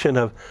notion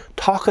of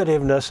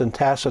talkativeness and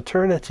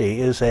taciturnity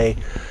is a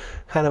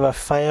kind of a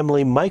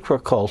family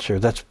microculture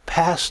that's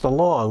passed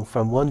along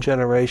from one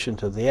generation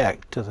to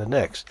the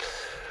next.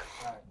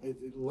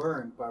 It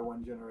learned by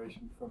one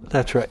generation from the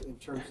That's next, right. In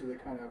terms of the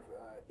kind of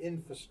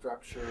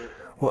infrastructure.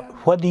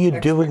 What are you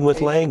doing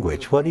with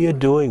language? What are you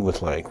doing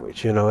with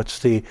language? It's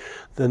the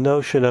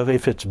notion of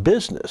if it's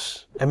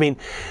business. I mean,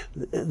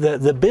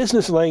 the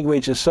business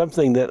language is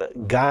something that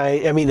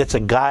it's a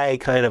guy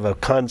kind of a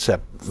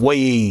concept.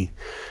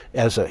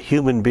 As a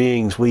human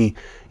beings, we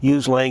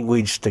use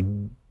language to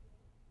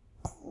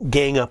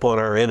gang up on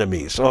our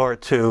enemies or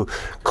to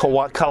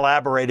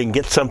collaborate and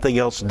get something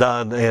else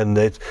done, and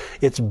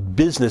it's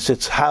business.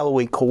 It's how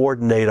we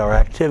coordinate our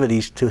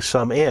activities to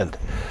some end.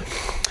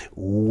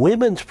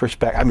 Women's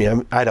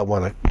perspective, I don't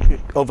want to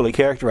overly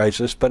characterize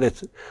this, but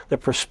it's the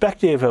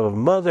perspective of a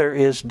mother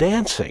is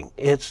dancing.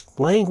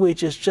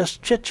 Language is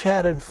just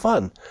chit-chat and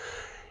fun.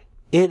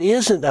 It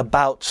isn't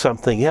about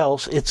something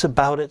else, it's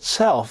about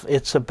itself.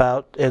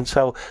 And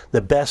so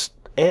the best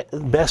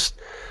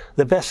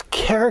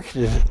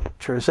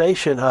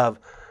characterization of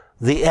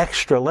the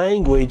extra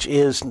language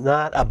is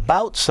not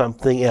about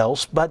something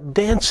else, but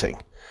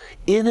dancing.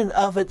 In and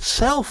of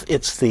itself,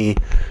 it's the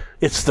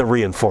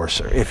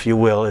reinforcer, if you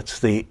will. It's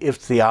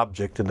the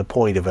object and the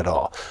point of it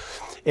all.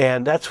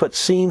 And that's what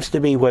seems to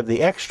be what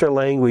the extra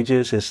language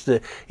is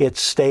it's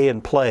stay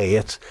and play.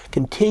 It's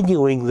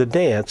continuing the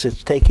dance.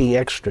 It's taking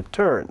extra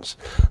turns.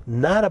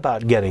 Not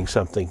about getting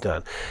something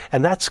done.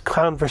 And that's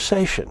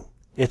conversation.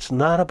 It's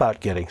not about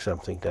getting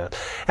something done.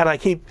 And I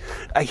keep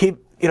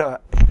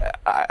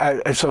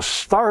I'm so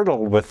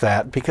startled with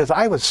that because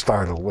I was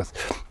startled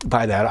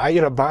by that.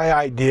 My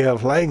idea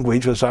of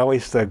language was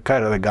always the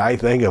kind of the guy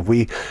thing of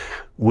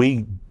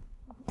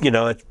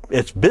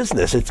it's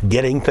business, it's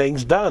getting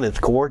things done, it's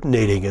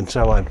coordinating and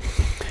so on.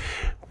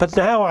 But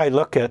now I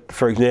look at,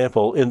 for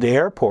example, in the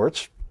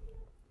airports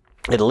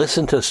and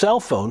listen to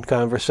cell phone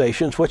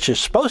conversations, which is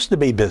supposed to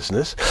be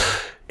business,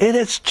 and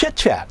it's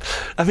chit-chat.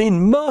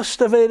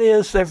 Most of it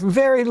is, there's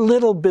very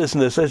little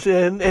business,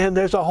 and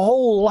there's a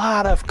whole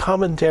lot of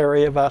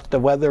commentary about the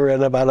weather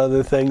and about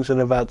other things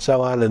and about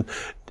so on,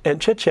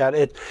 and chit-chat.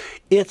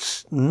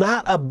 It's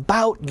not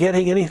about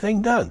getting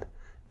anything done.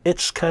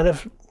 It's kind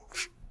of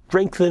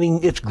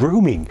strengthening, it's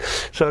grooming,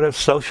 sort of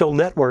social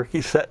network,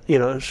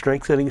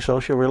 strengthening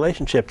social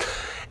relationship.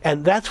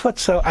 And that's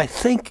what's so, I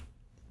think,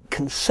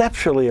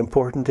 conceptually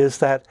important is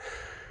that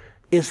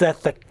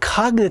the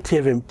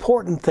cognitive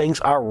important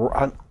things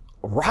are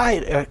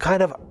ride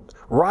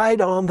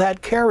on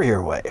that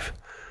carrier wave.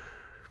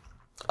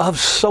 of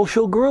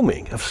social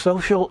grooming, of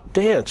social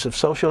dance, of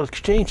social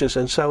exchanges.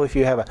 And so if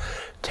you have a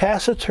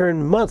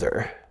taciturn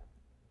mother,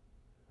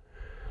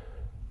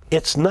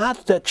 it's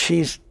not that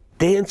she's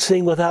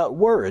dancing without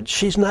words.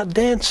 She's not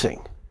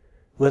dancing.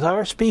 With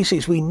our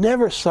species, we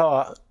never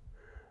saw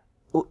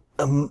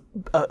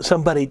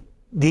somebody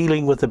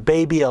dealing with a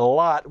baby a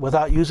lot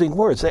without using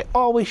words. They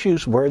always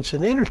use words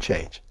in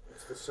interchange.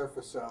 It's the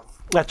surface of.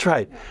 That's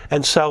right.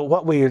 And so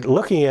what we're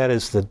looking at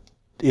is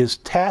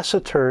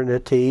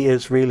taciturnity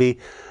is really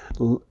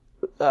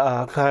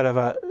kind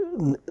of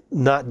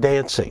not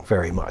dancing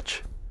very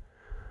much.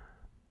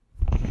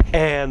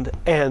 And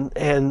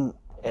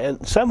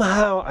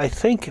somehow I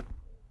think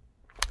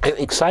I'm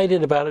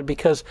excited about it,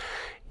 because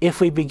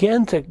if we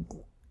begin to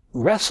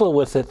wrestle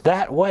with it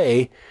that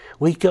way,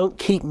 we don't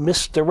keep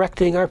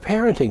misdirecting our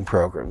parenting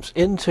programs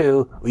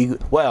into,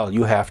 well,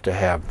 you have to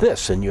have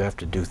this and you have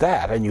to do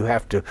that and you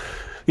have to,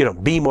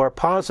 be more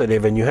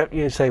positive, and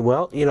you say,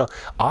 well,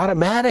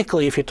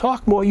 automatically if you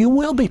talk more, you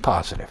will be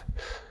positive.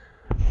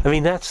 I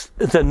mean, that's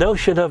the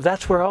notion of,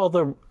 that's where all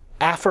the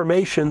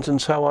affirmations and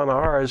so on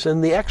are, is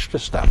in the extra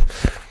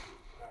stuff.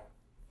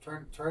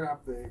 Turn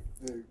up the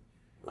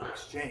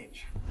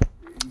exchange.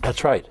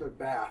 That's right. The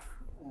bath,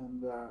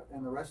 and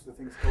the rest of the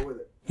things go with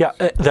it. Yeah,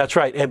 that's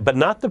right. But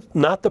not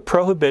the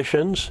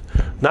prohibitions,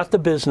 not the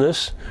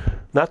business,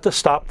 not the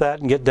stop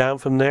that and get down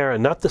from there,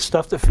 and not the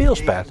stuff that feels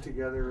bad.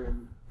 Together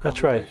in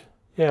that's right.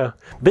 Yeah.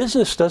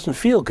 Business doesn't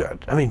feel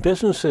good. I mean,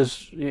 business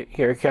is,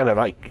 you're kind of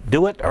like,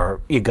 do it, or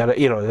you got to,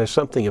 there's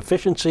something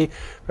efficiency,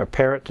 or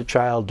parent to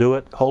child, do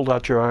it, hold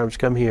out your arms,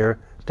 come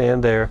here,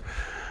 stand there.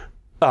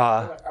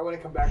 I want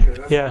to come back to that.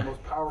 That's yeah. one of the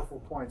most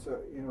powerful points.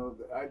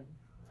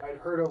 I'd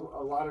heard of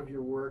a lot of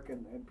your work,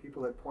 and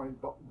people had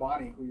pointed,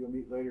 Bonnie, who you'll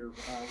meet later,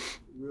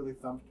 really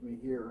thumped me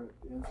here at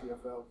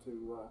NCFL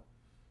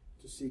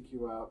to seek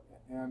you out.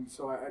 And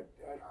so I'd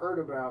heard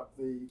about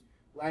the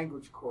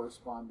language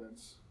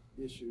correspondence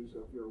issues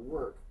of your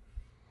work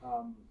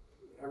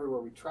everywhere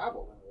we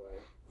traveled, in a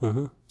way.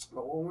 Mm-hmm.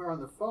 But when we were on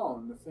the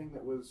phone, the thing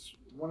that was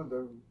one of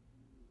the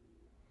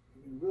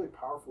really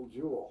powerful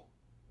jewel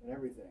in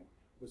everything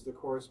was the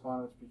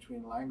correspondence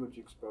between language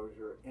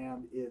exposure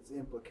and its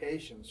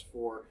implications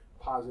for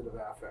positive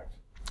affect.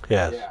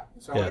 Yes. Yeah.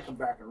 And so I want to come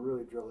back and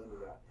really drill into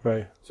that.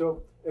 Right.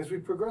 So as we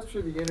progress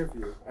through the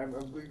interview,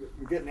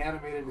 you're getting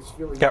animated. It's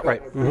feeling yeah, good.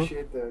 right. I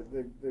appreciate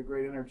the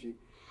great energy.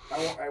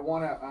 I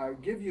want to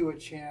give you a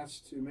chance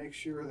to make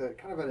sure that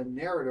kind of at a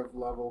narrative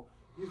level,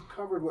 you've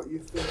covered what you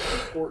think is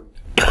important.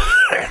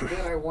 And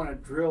then I want to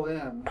drill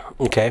in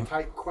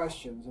tight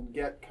questions and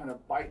get kind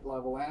of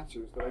bite-level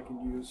answers that I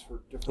can use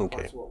for different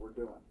parts of what we're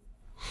doing.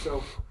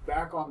 So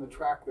back on the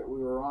track that we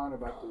were on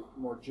about the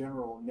more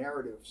general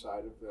narrative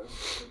side of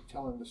this,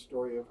 telling the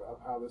story of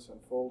how this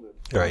unfolded.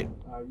 Right.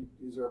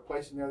 Is there a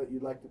place in there that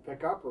you'd like to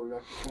pick up, or would you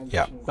like to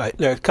transition? Yeah, right.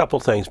 There are a couple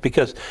things,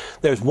 because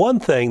there's one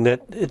thing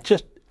that it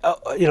just,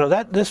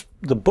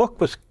 the book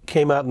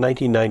came out in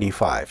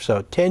 1995,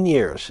 so 10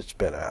 years it's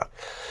been out.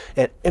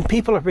 And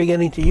people are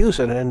beginning to use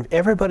it, and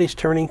everybody's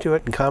turning to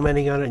it and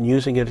commenting on it and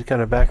using it as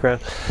kind of background,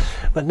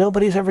 but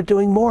nobody's ever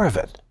doing more of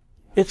it.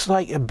 It's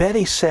like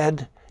Betty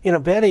said,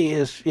 Betty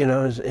is in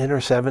her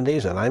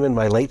 70s, and I'm in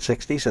my late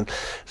 60s, and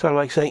sort of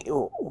like saying,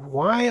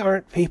 why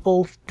aren't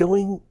people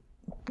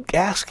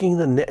asking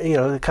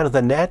kind of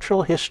the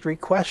natural history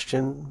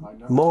question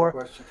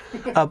more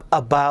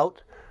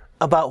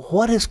about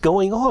what is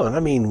going on.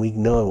 I mean, we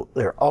know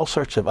there are all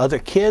sorts of other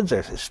kids.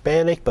 There's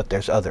Hispanic, but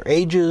there's other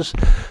ages.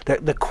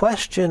 The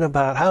question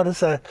about how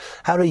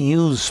do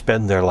youths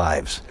spend their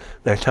lives,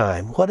 their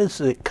time? What is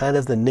the kind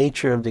of the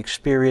nature of the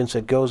experience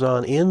that goes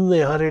on in the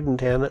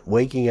 110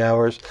 waking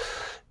hours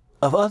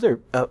of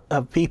other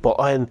of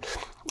people? And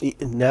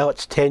now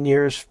it's 10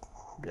 years.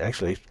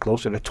 Actually,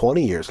 closer to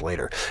 20 years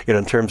later,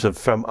 in terms of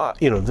from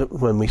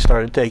when we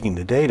started taking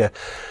the data,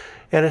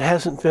 and it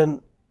hasn't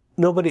been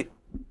nobody.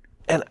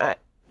 And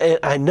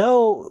I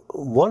know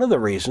one of the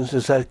reasons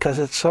is that because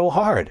it's so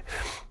hard.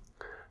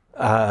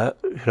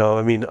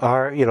 Every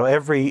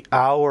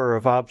hour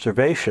of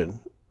observation,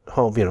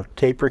 home,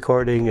 tape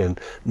recording and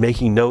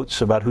making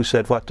notes about who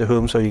said what to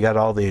whom, so you got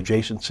all the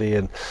adjacency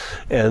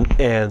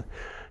and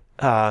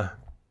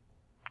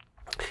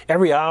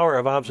every hour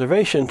of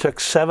observation took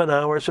 7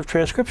 hours of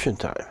transcription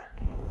time.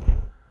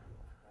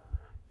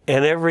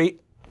 And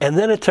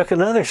then it took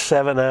another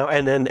 7 hours,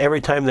 and then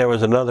every time there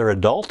was another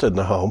adult in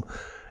the home,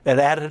 it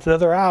added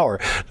another hour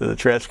to the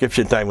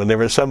transcription time when there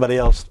was somebody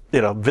else,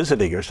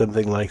 visiting or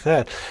something like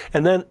that.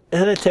 And then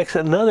it takes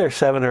another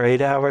 7 or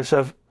 8 hours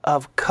of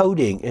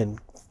coding and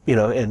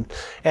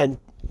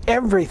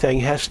everything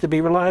has to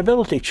be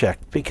reliability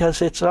checked,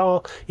 because it's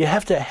all, you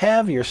have to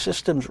have your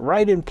systems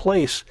right in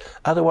place.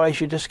 Otherwise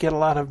you just get a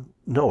lot of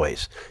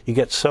noise. You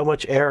get so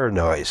much error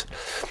noise.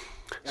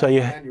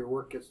 And your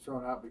work gets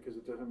thrown out because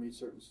it doesn't meet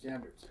certain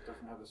standards. It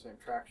doesn't have the same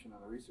traction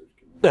on the research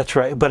community. That's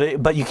right,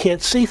 but you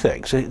can't see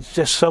things. It's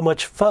just so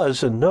much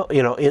fuzz and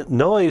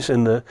noise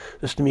in the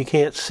system. You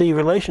can't see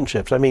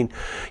relationships. I mean,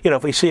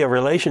 if we see a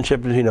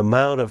relationship between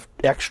amount of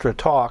extra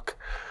talk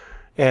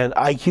and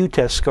IQ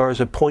test scores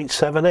of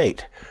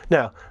 0.78.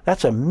 Now,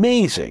 that's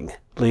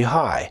amazingly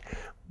high.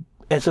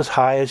 It's as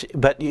high as,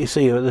 but you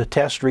see, the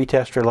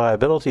retest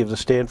reliability of the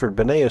Stanford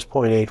Binet is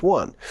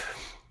 0.81.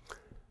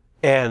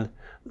 And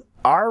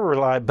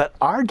but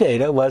our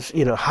data was,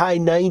 high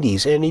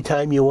 90s.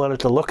 Anytime you wanted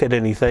to look at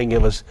anything,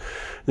 it was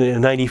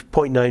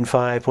 90.95,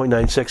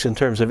 0.96 in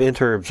terms of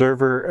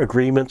inter-observer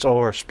agreements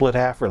or split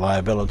half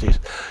reliabilities,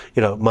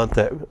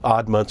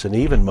 odd months and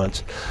even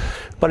months.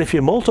 But if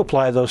you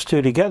multiply those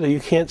two together, you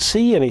can't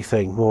see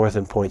anything more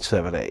than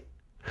 0.78.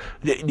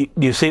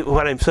 You see,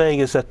 what I'm saying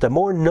is that the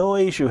more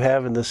noise you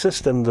have in the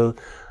system,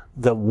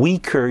 the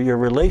weaker your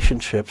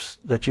relationships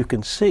that you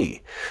can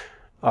see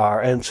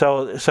are. And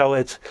so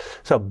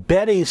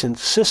Betty's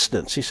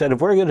insistence, he said,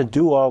 if we're going to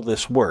do all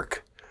this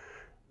work,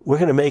 we're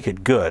going to make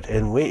it good.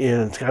 And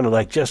it's kind of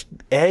like just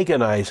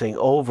agonizing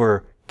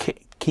over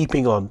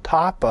keeping on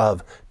top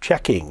of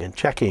checking and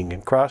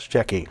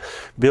cross-checking,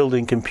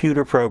 building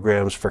computer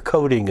programs for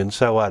coding and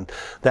so on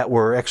that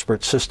were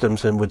expert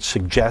systems and would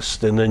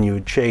suggest and then you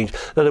would change.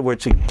 In other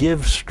words, to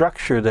give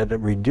structure that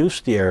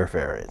reduced the error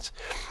variance.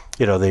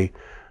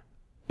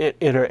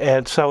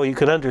 And so you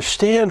can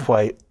understand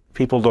why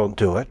people don't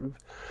do it,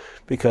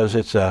 because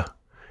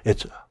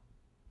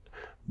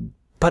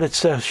but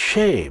it's a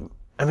shame.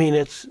 I mean,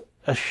 it's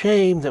a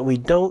shame that we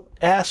don't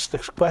ask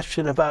this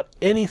question about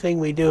anything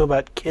we do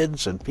about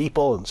kids and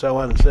people and so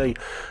on, and say,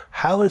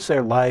 how is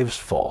their lives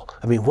full?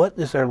 I mean, what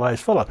is their lives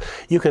full of?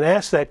 You can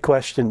ask that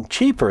question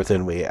cheaper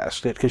than we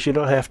asked it, because you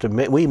don't have to,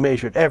 we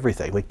measured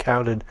everything. We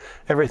counted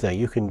everything.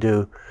 You can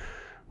do,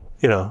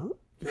 codes.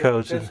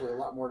 There's potentially a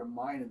lot more to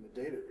mine in the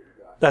data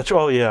that you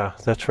got. Oh yeah,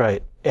 that's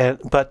right.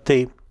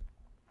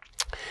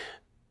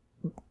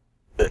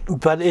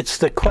 But it's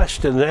the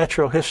question, the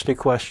natural history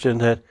question,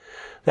 that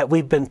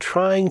we've been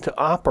trying to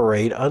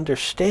operate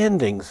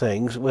understanding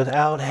things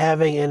without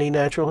having any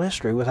natural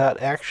history, without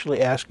actually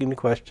asking the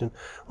question,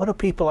 what do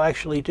people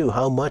actually do?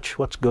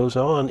 What goes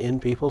on in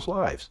people's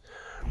lives?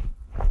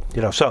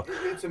 So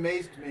it's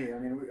amazed me. I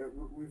mean,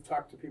 we've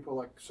talked to people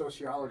like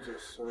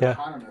sociologists or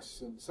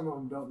economists, and some of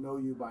them don't know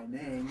you by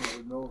name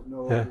or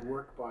know your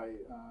work by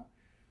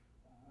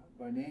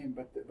name,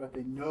 but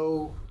they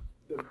know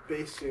the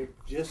basic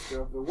gist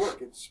of the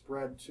work. It's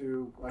spread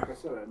to, like I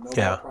said, a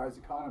Nobel Prize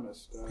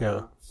economist,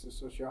 a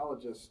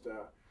sociologist,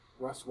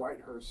 Russ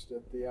Whitehurst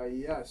at the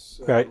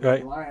IES,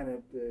 Lyon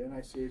at the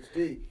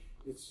NICHD.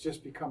 It's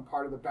just become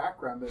part of the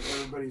background that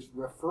everybody's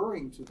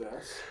referring to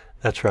this.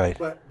 That's right.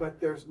 But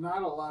there's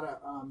not a lot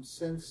of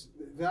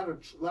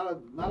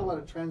not a lot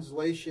of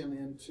translation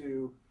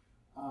into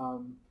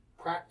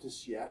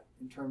practice yet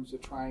in terms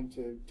of trying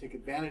to take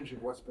advantage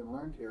of what's been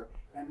learned here,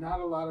 and not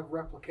a lot of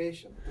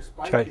replication,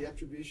 despite the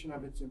attribution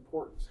of its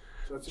importance.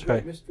 So it's a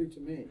great mystery to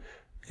me.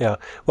 Yeah.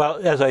 Well,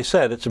 as I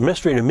said, it's a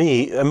mystery to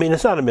me. I mean,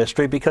 it's not a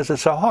mystery because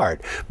it's so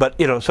hard. But,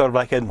 sort of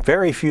like, and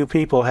very few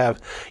people have,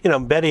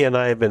 Betty and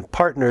I have been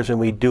partners, and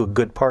we do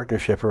good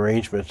partnership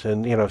arrangements.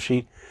 And,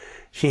 she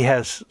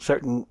has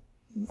certain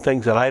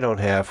things that I don't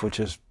have, which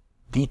is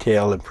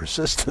detail and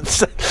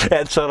persistence.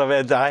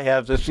 and I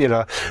have this,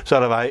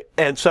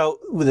 and so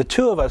the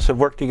two of us have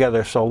worked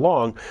together so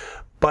long,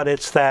 but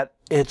it's that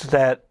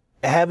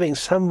having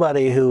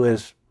somebody who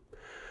is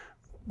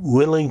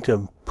willing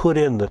to put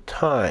in the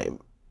time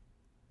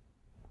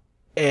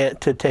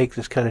and to take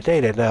this kind of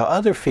data. Now,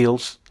 other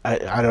fields,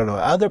 I don't know,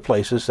 other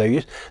places,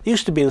 there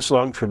used to be this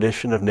long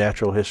tradition of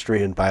natural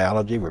history and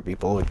biology where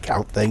people would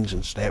count things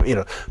and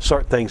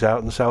sort things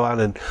out and so on,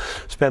 and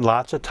spend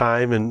lots of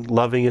time and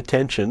loving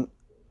attention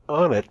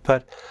on it,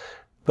 but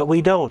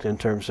we don't in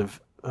terms of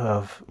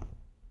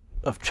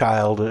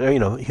child,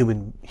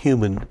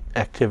 human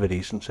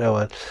activities and so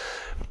on.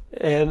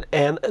 And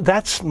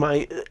that's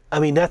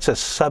that's a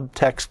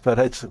subtext, but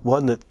it's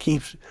one that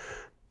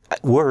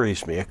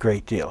worries me a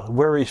great deal. It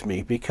worries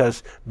me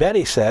because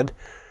Betty said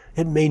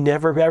it may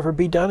never ever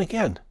be done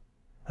again.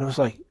 And I was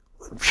like,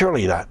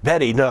 surely not,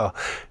 Betty, no.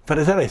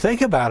 But then I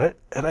think about it,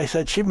 and I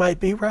said she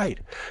might be right.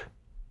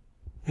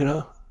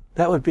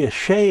 That would be a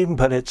shame,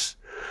 but it's.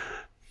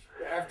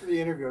 After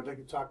the interview, I'd like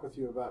to talk with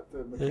you about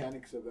the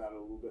mechanics of that a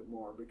little bit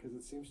more, because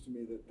it seems to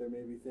me that there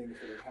may be things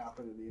that have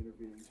happened in the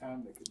intervening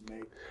time that could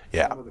make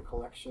some of the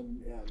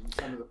collection and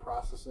some of the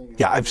processing.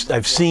 Yeah,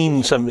 I've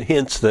seen some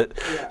hints that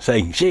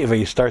say, gee, if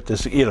you start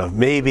this,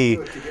 maybe.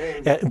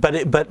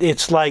 But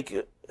it's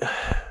like,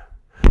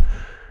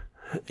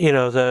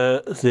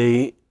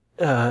 the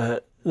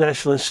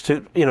National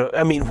Institute.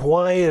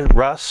 Why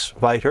Russ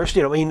Whitehurst?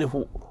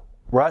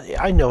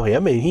 I know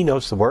him. He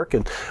knows the work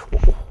and.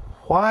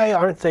 Why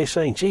aren't they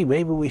saying, gee,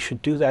 maybe we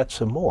should do that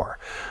some more?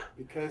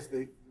 Because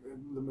the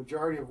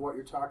majority of what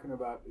you're talking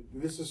about,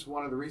 this is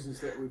one of the reasons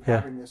that we're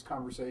having this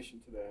conversation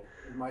today,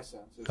 in my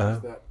sense, is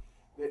that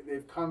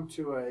they've come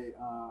to a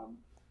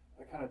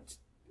kind of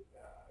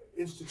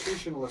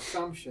institutional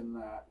assumption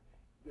that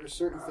there are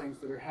certain things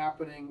that are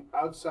happening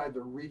outside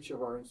the reach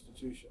of our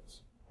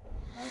institutions.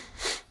 Right?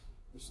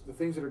 The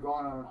things that are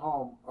going on at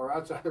home are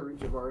outside the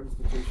reach of our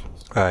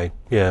institutions. Right,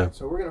 yeah.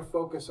 So we're going to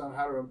focus on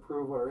how to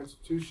improve what our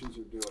institutions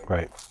are doing.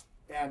 Right.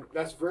 And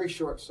that's very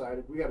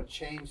short-sighted. We got to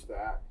change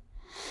that.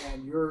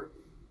 And you're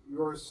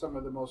some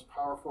of the most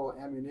powerful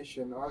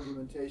ammunition,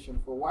 argumentation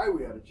for why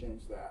we ought to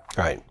change that.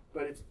 Right.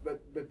 But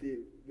the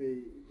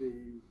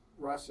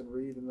Russ and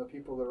Reed and the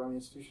people that are on the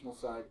institutional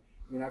side,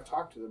 I mean, I've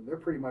talked to them. They're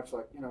pretty much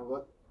like,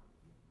 look,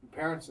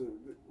 parents,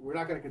 we're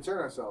not going to concern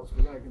ourselves.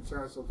 We're going to concern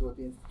ourselves with what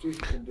the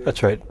institution can do.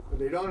 That's right. But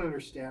they don't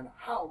understand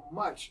how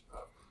much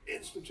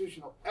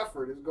institutional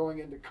effort is going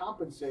into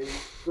compensating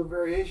for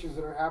variations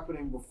that are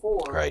happening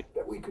before, right,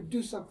 that we could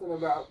do something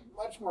about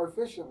much more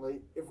efficiently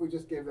if we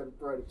just gave that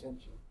the right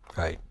attention.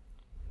 Right.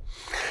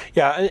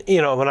 Yeah,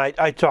 when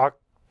I talk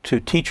to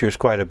teachers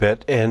quite a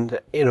bit, and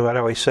I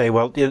always say,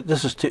 well,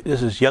 this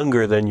is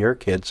younger than your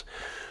kids,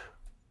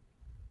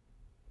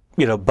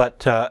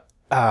 but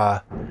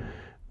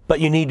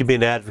you need to be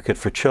an advocate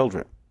for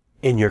children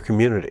in your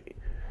community,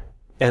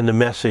 and the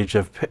message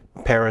of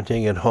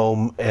parenting and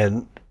home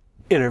and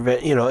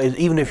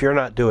even if you're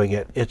not doing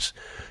it,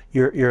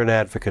 you're an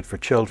advocate for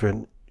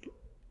children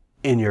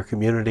in your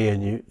community,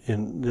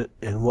 and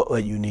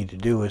what you need to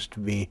do is to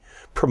be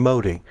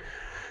promoting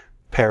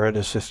parent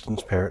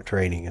assistance, parent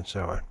training, and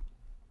so on.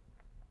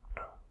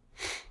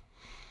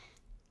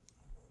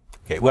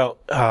 Okay, well,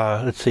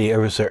 let's see.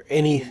 Was there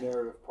any? The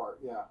narrative part,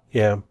 yeah.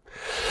 Yeah.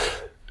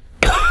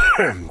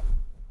 I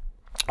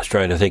was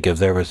trying to think if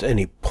there was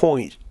any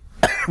point,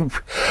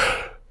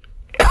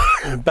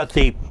 but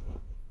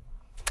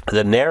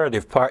the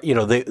narrative part,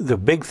 the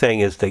big thing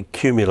is the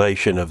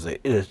accumulation of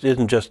it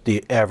isn't just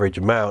the average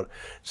amount.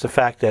 It's the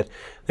fact that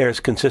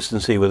there's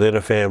consistency within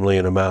a family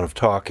and amount of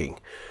talking.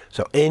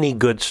 So any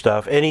good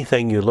stuff,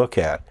 anything you look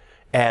at,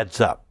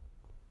 adds up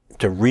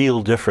to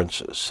real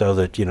differences. So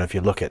that, if you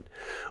look at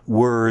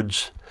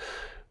words,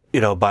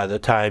 by the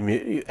time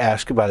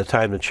by the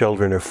time the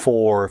children are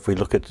 4, if we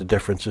look at the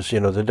differences,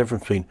 the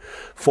difference between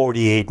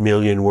 48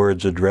 million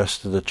words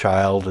addressed to the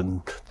child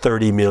and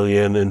 30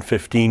 million and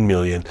 15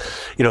 million,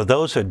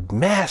 those are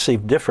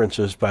massive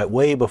differences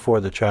way before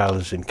the child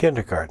is in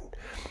kindergarten.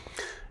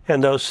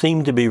 And those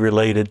seem to be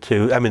related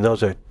to,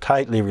 those are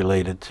tightly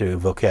related to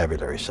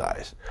vocabulary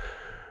size.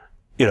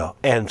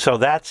 And so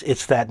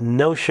it's that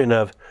notion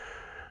of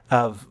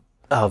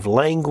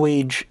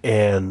language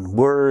and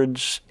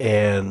words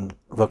and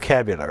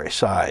vocabulary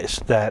size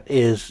that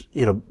is,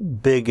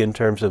 big in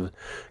terms of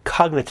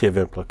cognitive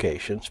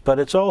implications. But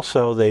it's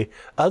also the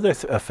other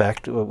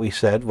effect, what we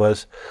said,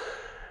 was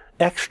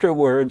extra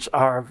words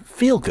are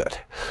feel-good.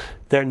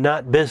 They're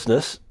not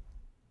business.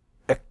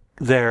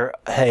 They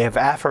have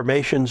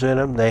affirmations in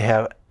them. They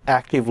have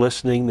active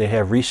listening. They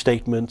have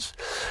restatements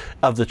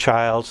of the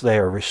child's. They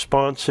are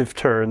responsive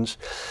turns.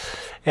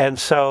 And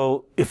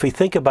so if we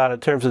think about it in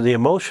terms of the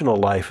emotional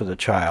life of the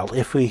child,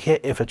 if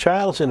a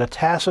child's in a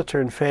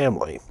taciturn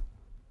family,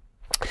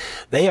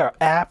 they are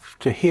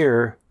apt to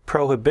hear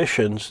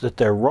prohibitions that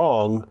they're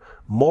wrong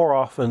more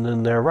often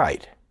than they're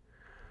right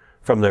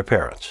from their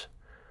parents.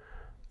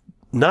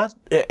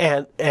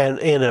 And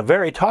in a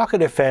very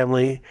talkative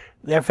family,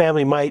 their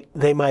family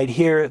might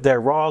hear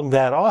they're wrong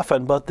that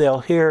often, but they'll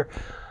hear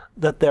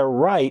that they're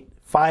right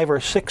 5 or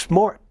 6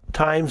 more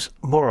times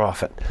more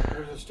often.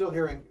 They're still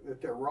hearing that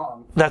they're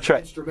wrong. That's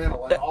right.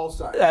 Instrumental on all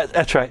sides.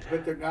 That's right.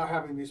 But they're now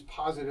having these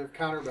positive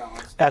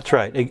counterbalance. That's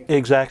right.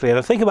 Exactly. And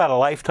I think about a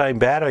lifetime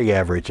batting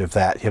average of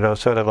that.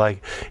 Sort of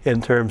like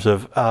in terms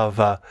of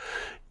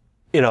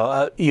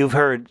you've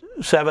heard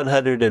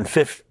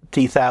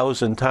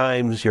 750,000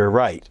 times you're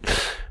right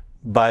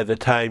by the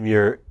time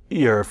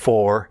you're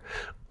 4,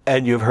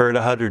 and you've heard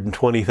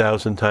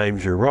 120,000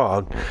 times you're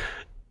wrong,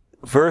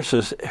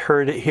 versus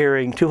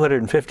hearing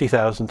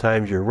 250,000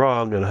 times you're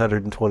wrong and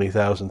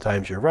 120,000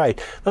 times you're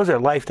right. Those are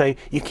lifetime.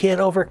 You can't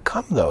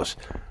overcome those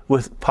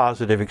with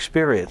positive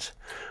experience.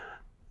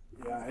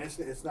 Yeah, and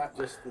it's not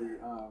just the,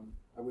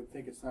 I would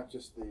think it's not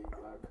just the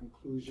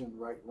conclusion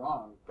right,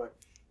 wrong, but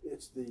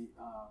it's the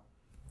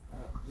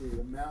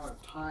amount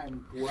of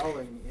time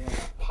dwelling in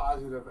a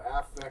positive,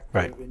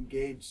 affective,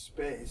 engaged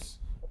space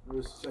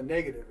versus a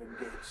negative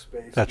engaged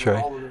space. That's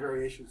right. All of the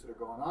variations that are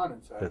going on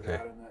inside of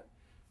that, and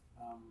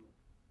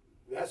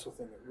that's the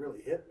thing that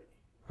really hit me.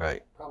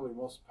 Right. Probably the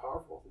most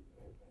powerful thing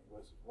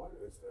was what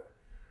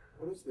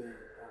is the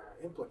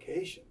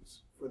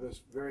implications for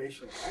this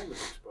variation in language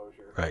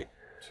exposure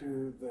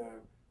to the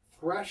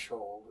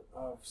threshold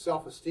of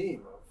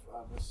self-esteem,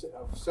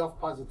 of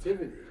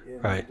self-positivity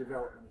in the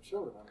development of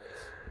children.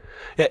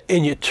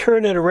 And you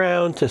turn it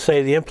around to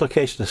say the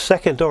implications, the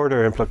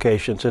second-order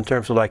implications in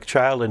terms of like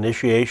child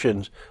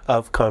initiations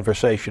of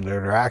conversation and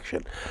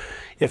interaction.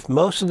 If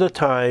most of the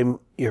time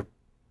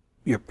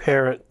your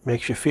parent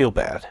makes you feel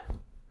bad,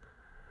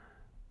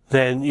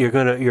 then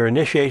your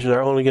initiations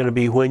are only going to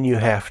be when you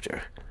have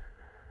to.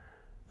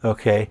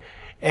 Okay?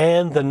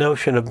 And the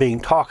notion of being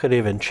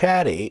talkative and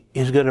chatty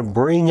is going to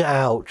bring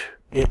out,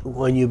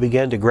 when you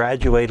begin to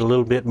graduate a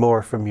little bit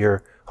more from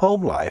your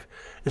home life,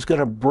 it's going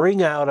to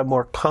bring out a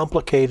more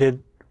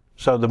complicated,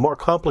 so the more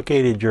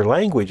complicated your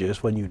language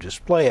is when you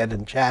display it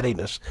in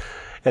chattiness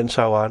and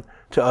so on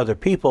to other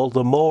people,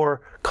 the more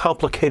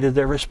complicated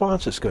their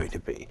response is going to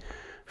be.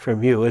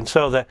 from you. And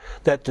so that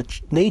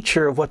the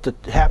nature of what's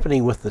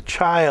happening with the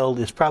child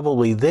is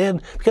probably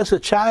then, because the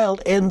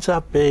child ends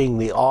up being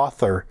the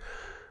author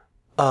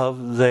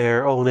of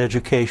their own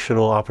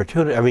educational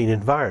opportunity,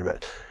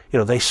 environment. You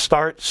know, they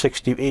start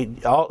children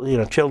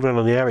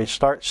on the average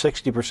start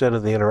 60%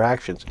 of the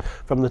interactions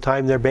from the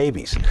time they're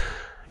babies,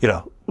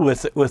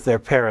 with their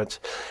parents.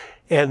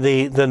 And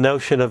the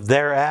notion of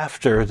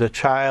thereafter, the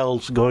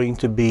child's going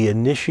to be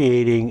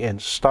initiating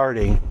and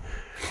starting.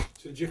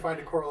 So did you find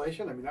a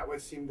correlation? That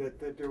would seem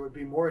that there would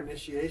be more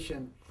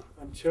initiation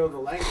until the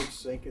language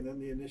sync, and then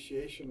the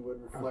initiation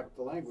would reflect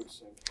the language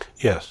sync.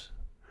 Yes.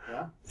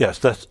 Yeah? Yes,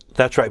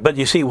 that's right. But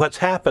you see, what's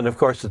happened, of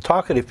course, the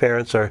talkative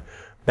parents are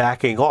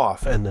backing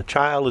off, and the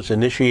child is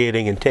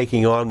initiating and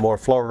taking on more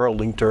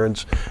floor-holding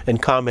turns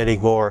and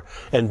commenting more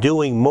and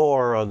doing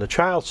more on the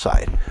child's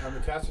side. On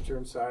the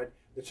taciturn side,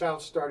 the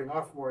child's starting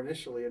off more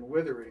initially and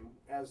withering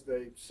as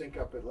they sync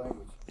up at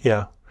language.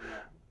 Yeah.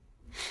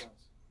 Makes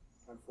sense.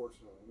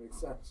 Unfortunately, it makes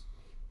sense.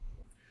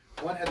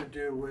 One had to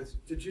do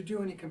with, did you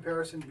do any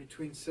comparison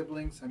between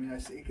siblings? I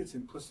think it's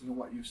implicit in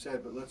what you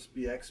said, but let's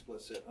be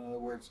explicit. In other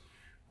words,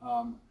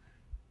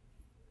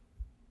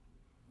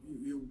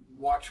 you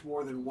watch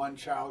more than one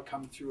child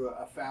come through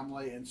a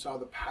family and saw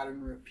the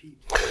pattern repeat?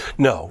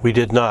 No, we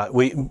did not.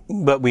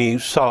 But we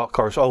saw, of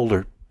course,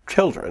 older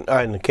children,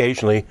 and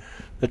occasionally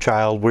the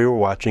child we were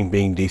watching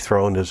being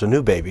dethroned as a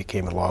new baby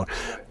came along.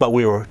 Right. But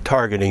we were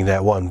targeting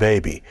that one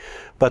baby.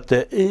 But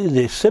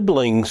the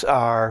siblings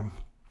are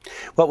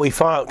what we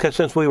found, because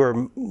since we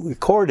were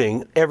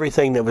recording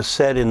everything that was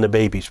said in the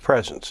baby's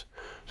presence.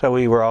 So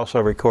we were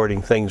also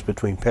recording things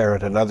between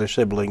parent and other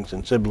siblings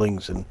and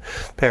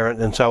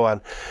parent and so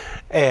on.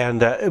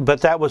 And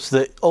but that was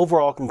the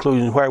overall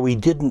conclusion where we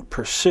didn't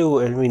pursue,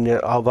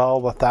 of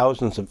all the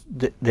thousands of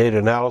data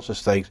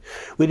analysis things,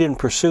 we didn't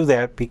pursue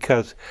that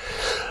because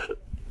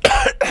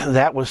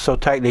that was so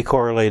tightly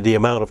correlated, the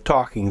amount of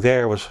talking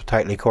there was so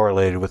tightly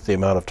correlated with the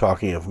amount of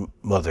talking of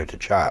mother to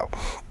child.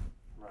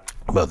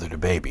 Mother to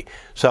baby,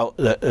 so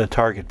the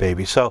target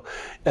baby. So,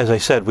 as I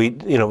said,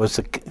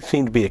 it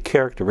seemed to be a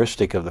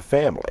characteristic of the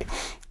family.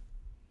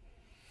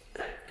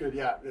 Good,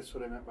 yeah, that's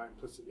what I meant by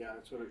implicit. Yeah,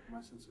 that's what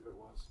my sense of it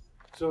was.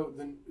 So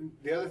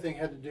the other thing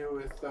had to do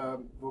with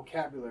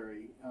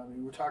vocabulary.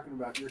 You were talking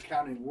about you're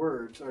counting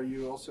words. Are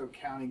you also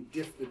counting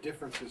the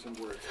differences in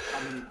words?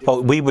 How many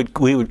different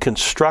we would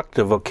construct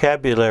the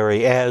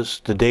vocabulary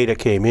as the data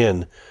came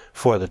in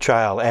for the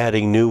child,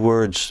 adding new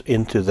words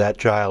into that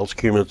child's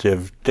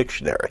cumulative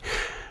dictionary.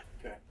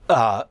 Okay.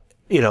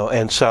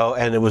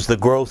 And it was the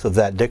growth of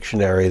that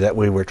dictionary that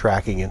we were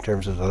tracking in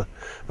terms of the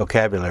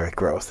vocabulary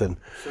growth. And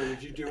so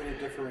did you do any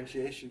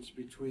differentiations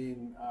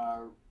between,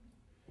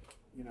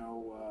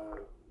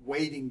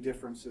 weighting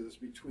differences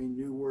between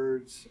new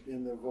words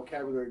in the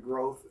vocabulary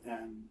growth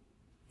and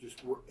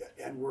just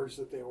words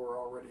that they were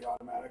already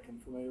automatic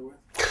and familiar with?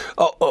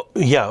 Oh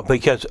yeah,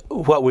 because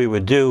what we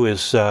would do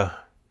is, well,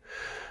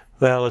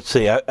 let's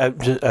see. I'm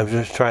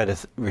just trying to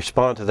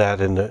respond to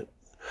that in the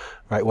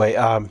right way.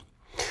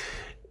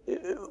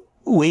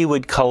 We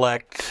would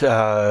collect.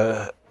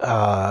 Let's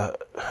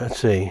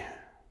see.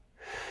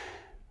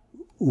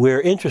 We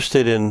were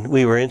interested in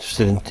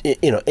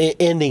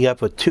ending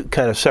up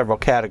with several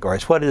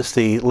categories. What is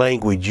the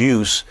language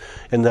use,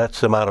 and that's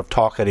the amount of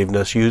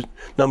talkativeness,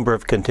 number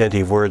of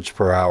contentive words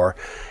per hour,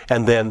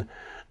 and then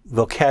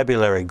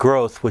vocabulary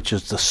growth, which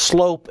is the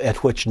slope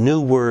at which new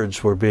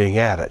words were being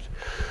added.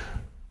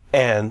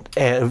 And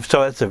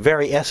so it's a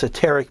very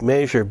esoteric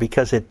measure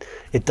because it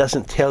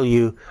doesn't tell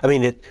you,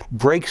 it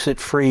breaks it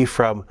free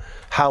from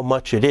how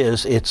much it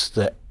is. It's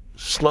the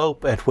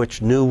slope at which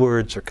new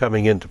words are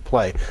coming into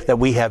play that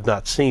we have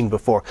not seen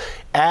before.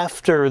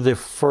 After the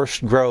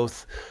first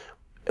growth,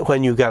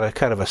 when you got a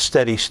kind of a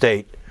steady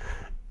state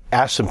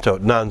asymptote,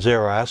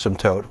 non-zero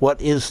asymptote,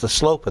 what is the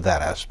slope of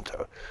that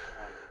asymptote?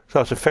 So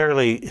it's a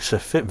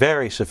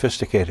very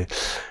sophisticated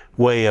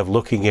way of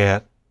looking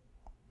at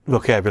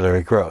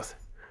vocabulary growth.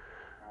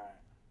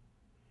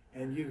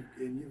 And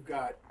you've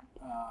got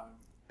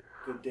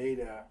the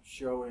data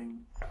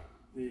showing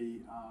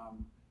the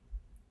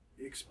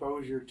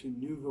exposure to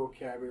new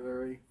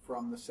vocabulary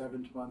from the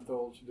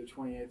 7th-month-old to the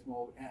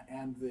 28th-month-old,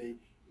 and the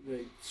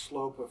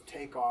slope of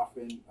takeoff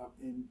in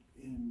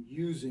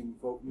using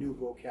new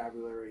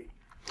vocabulary.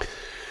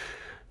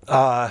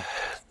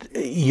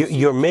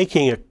 You're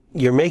making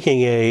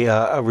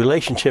a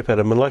relationship at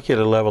a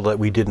molecular level that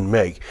we didn't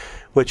make,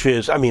 which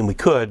is, we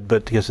could,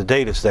 but because the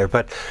data's there,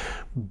 but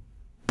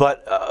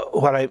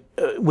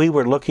we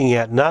were looking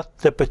at not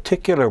the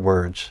particular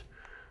words,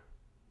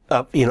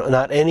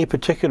 not any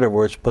particular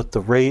words, but the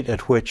rate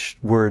at which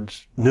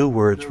new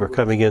words were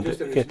coming into.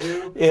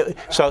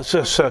 So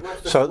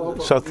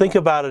think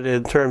about it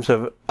in terms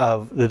of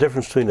the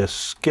difference between a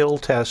skill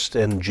test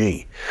and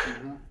G.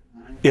 Mm-hmm.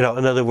 In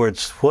other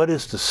words, what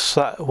is the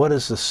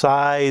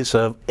size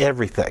of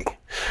everything?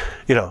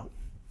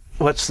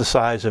 What's the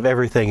size of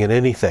everything and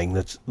anything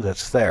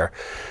that's there?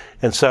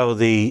 And so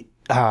the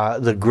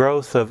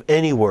growth of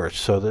any word,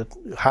 so that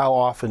how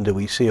often do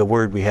we see a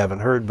word we haven't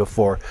heard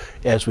before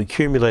as we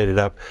accumulate it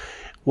up,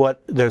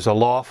 there's a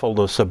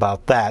lawfulness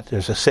about that.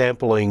 There's a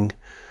sampling,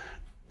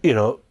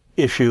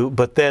 issue,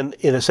 but then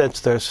in a sense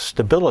there's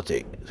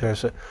stability.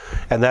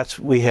 And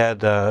we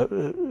had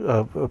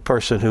a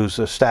person who's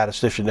a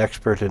statistician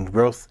expert in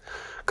growth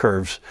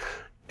curves,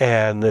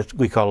 and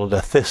we call it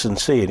a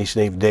Thyssen-C, and he's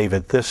named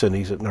David Thyssen.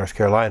 He's at North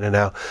Carolina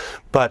now,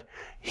 but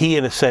he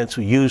in a sense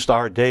used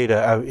our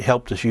data,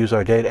 helped us use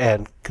our data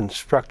and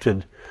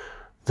constructed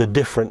the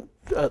different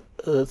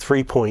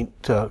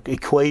 3-point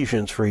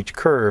equations for each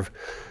curve,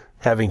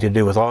 having to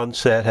do with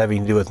onset,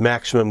 having to do with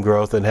maximum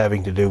growth, and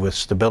having to do with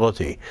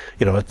stability,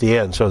 at the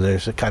end. So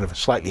there's a kind of a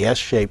slightly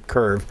S-shaped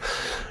curve.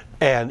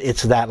 And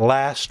it's that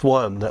last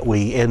one that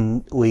we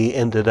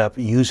ended up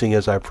using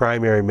as our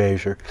primary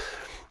measure.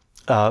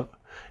 And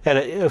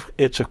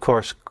it's, of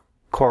course,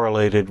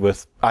 correlated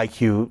with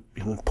IQ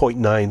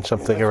 0.9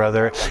 something or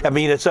other. I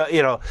mean, it's,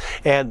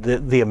 and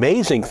the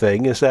amazing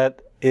thing is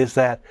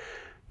that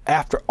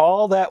after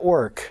all that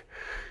work,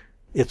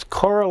 it's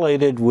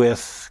correlated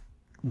with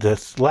the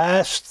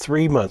last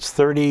 3 months,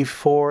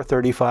 34,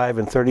 35,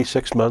 and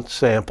 36 month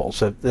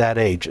samples at that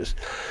ages,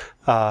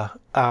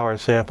 our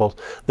samples,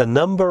 the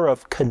number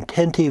of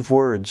contentive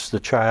words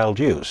the child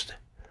used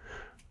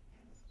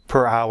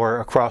per hour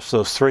across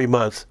those 3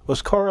 months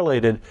was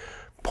correlated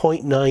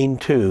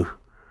 0.92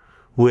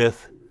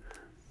 with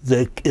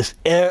this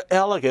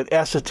elegant,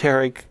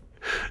 esoteric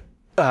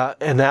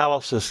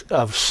analysis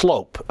of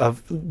slope, of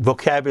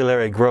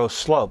vocabulary growth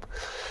slope.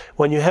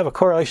 When you have a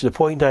correlation of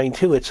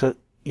 0.92,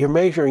 you're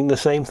measuring the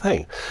same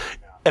thing.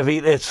 I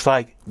mean, it's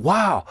like,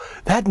 wow,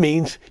 that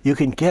means you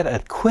can get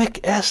a quick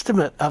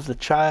estimate of the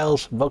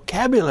child's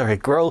vocabulary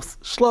growth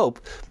slope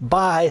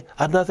by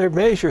another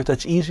measure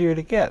that's easier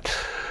to get.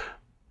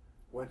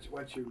 Once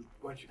you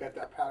got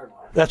that pattern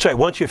line. That's right.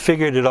 Once you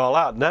figured it all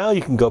out, now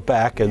you can go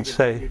back and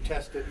say, you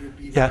test it, you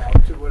beat it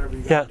out to whatever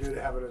you got to do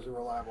to have it as a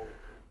reliable.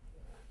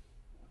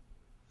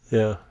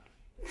 Yeah.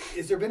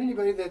 Has there been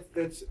anybody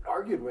that's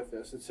argued with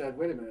this and said,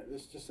 wait a minute,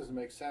 this just doesn't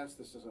make sense,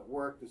 this doesn't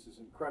work, this is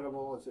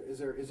incredible? Is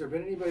there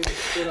been anybody that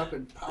stood up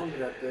and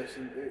pounded at this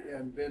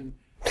and been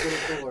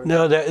critical? Or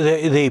no,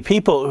 the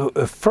people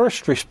who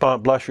first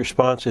blush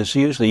response is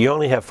usually you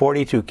only have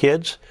 42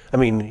 kids. I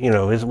mean,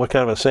 what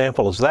kind of a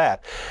sample is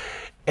that?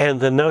 And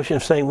the notion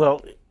of saying,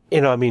 well,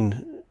 you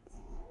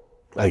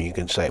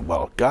can say,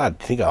 well, God,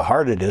 think how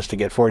hard it is to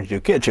get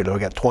 42 kids. We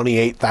got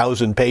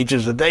 28,000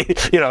 pages a day,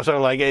 sort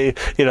of like,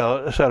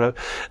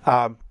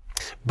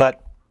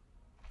 but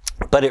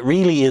it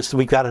really is,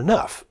 we've got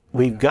enough.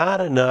 We've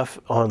got enough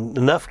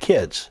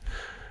kids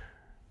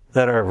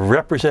that are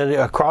represented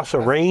across a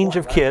range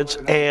of kids,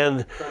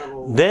 and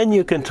then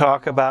you can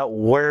talk about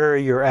where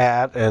you're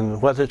at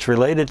and what it's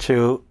related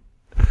to,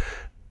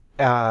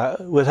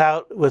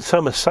 with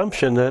some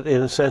assumption that,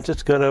 in a sense,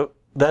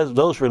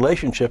 those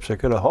relationships are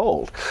going to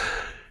hold.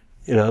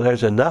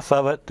 There's enough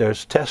of it.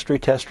 There's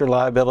test-retest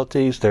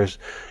reliabilities. There's,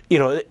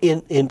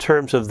 in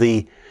terms of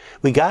we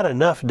got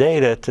enough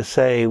data to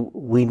say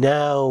we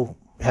now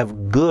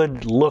have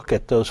good look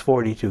at those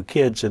 42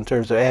 kids in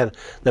terms of, and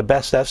the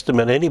best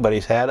estimate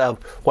anybody's had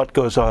of what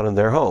goes on in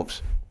their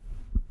homes.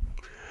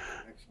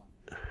 Excellent.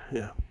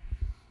 Yeah.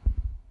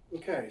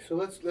 Okay, so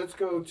let's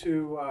go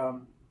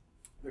to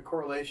the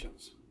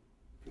correlations,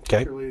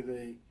 Okay.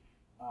 particularly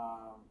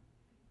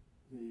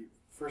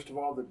first of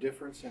all, the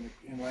difference in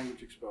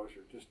language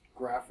exposure, just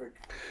graphic,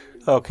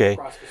 Okay.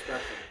 across the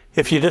spectrum.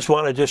 If you just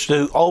want to just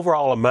do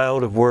overall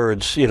amount of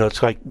words,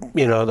 it's like,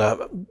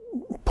 the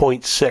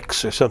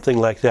 0.6 or something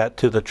like that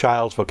to the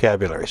child's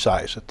vocabulary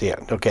size at the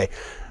end, okay,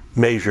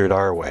 measured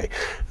our way.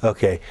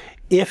 Okay,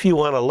 if you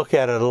want to look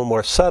at it a little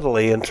more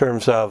subtly in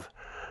terms of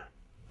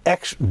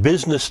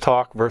business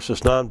talk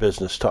versus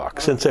non-business talk,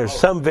 since there's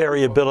some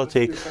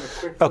variability.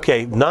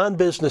 Okay,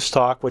 non-business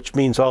talk, which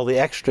means all the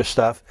extra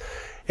stuff,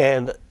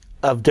 and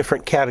of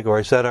different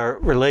categories that are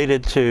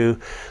related to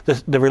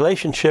the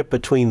relationship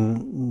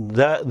between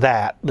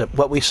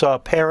what we saw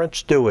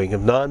parents doing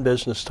of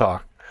non-business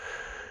talk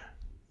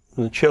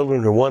when the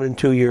children are 1 and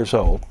 2 years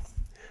old,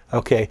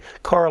 okay,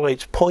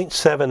 correlates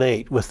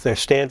 0.78 with their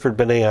Stanford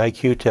Binet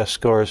IQ test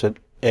scores at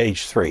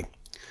age 3,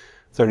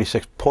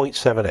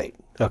 36.78.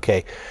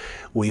 Okay,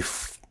 we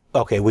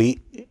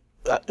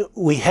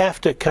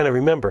have to kind of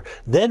remember.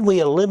 Then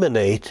we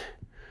eliminate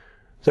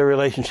the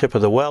relationship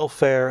of the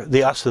welfare,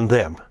 the us and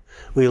them.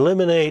 We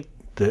eliminate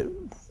the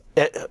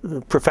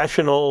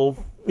professional,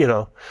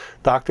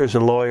 doctors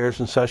and lawyers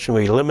and such, and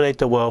we eliminate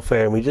the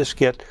welfare, and we just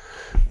get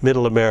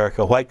middle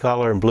America, white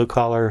collar and blue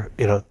collar,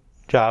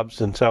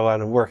 jobs and so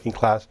on, and working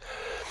class.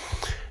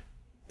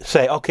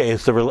 Say, okay,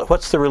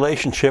 what's the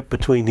relationship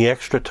between the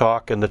extra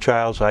talk and the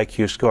child's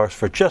IQ scores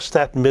for just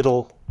that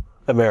middle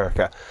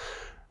America?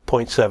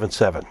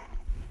 0.77.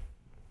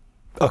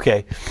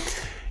 Okay,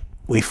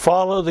 we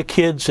follow the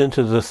kids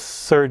into the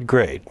 3rd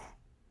grade.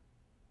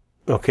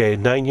 Okay,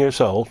 9 years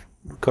old.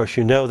 Of course,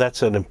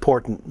 that's an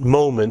important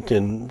moment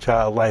in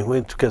child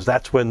language because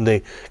that's when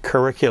the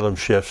curriculum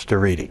shifts to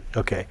reading.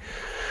 Okay.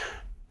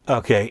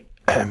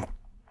 And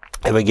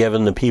we're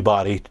given the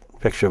Peabody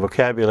picture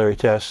vocabulary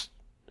test.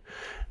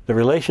 the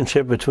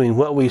relationship between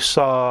what we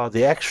saw,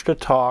 the extra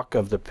talk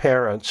of the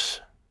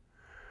parents,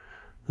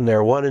 and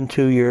they're 1 and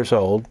 2 years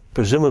old.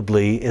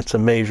 Presumably, it's a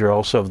measure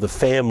also of the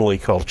family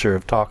culture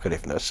of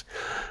talkativeness.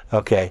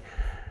 Okay.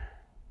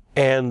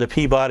 And the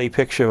Peabody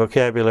Picture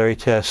Vocabulary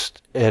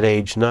Test at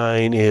age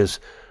 9 is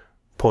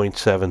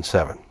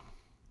 0.77.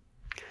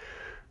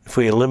 If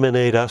we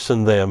eliminate us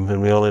and them,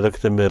 and we only look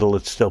at the middle,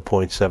 it's still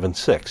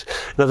 0.76.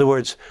 In other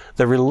words,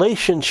 the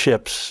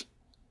relationships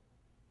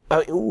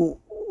are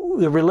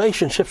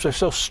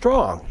so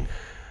strong,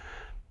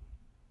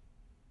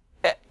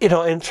 you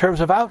know, in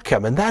terms of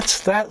outcome. And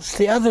that's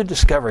the other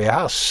discovery,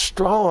 how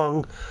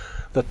strong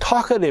the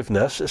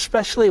talkativeness,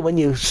 especially when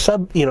you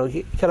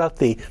you cut out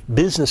the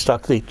business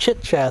talk, the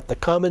chit chat, the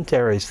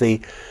commentaries,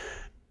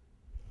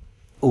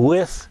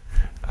 with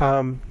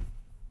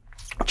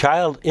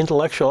child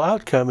intellectual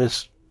outcome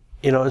is,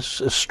 you know, as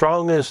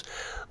strong as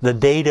the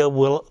data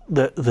will,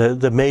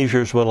 the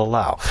measures will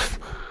allow.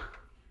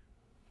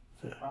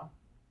 No,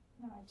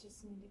 I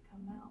just need to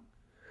come out.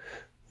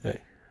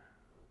 Okay.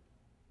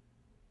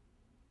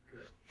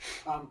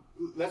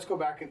 Let's go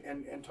back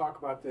and talk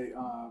about the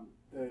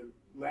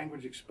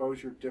language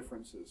exposure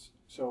differences.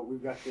 So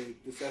we've got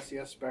this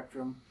SES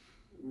spectrum.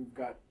 We've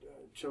got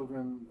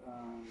children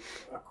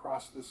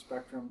across the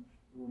spectrum.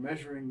 We're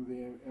measuring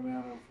the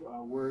amount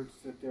of words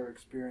that they're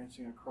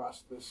experiencing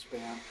across this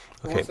span.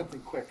 I want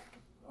something quick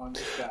on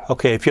this that.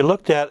 Okay, if you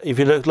looked at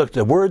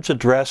the words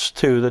addressed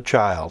to the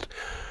child,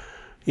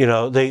 you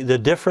know, the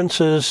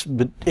differences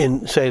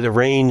in, say, the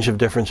range of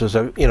differences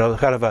of, you know,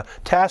 kind of a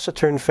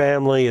taciturn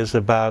family is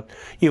about,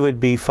 you would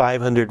be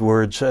 500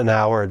 words an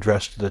hour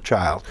addressed to the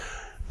child.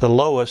 The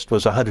lowest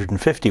was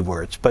 150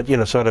 words, but, you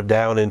know, sort of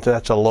down into,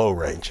 that's a low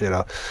range, you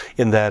know,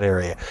 in that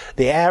area.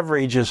 The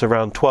average is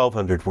around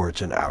 1,200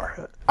 words an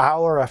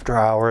hour after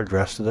hour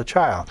addressed to the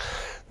child.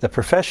 The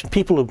profession,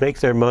 people who make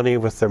their money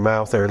with their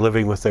mouth, they're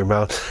living with their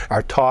mouth,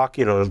 are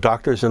you know,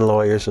 doctors and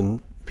lawyers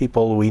and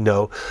people we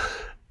know,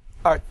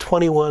 are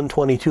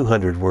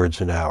 2,200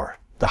 words an hour.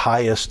 The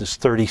highest is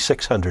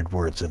 3,600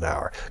 words an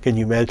hour. Can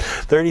you imagine?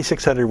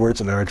 3,600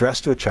 words an hour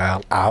addressed to a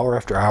child, hour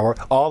after hour,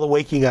 all the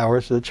waking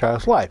hours of the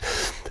child's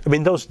life. I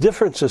mean, those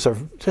differences are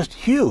just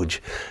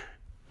huge.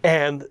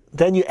 And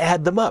then you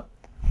add them up.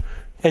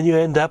 And you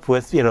end up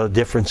with, you know,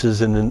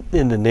 differences in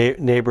the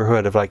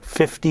neighborhood of like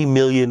 50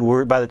 million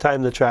words. By the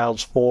time the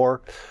child's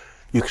 4,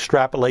 you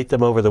extrapolate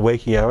them over the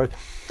waking hours.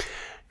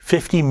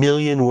 50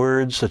 million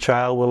words a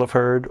child will have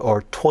heard,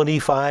 or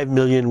 25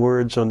 million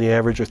words on the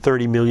average, or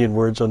 30 million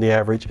words on the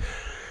average,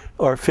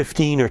 or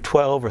 15 or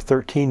 12 or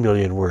 13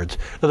 million words.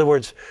 In other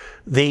words,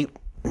 the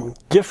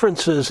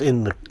differences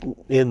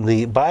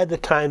by the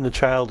time the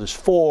child is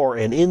 4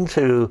 and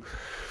into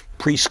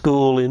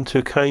preschool,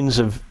 into kinds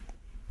of,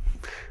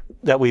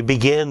 that we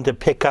begin to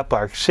pick up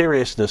our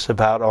seriousness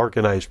about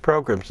organized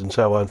programs and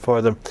so on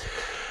for them,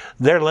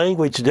 their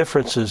language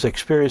differences,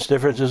 experience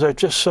differences are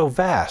just so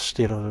vast,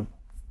 you know,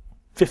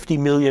 50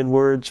 million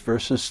words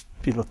versus,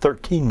 you know,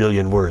 13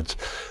 million words.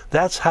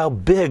 That's how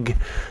big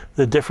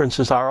the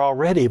differences are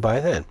already by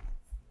then.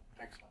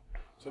 Excellent.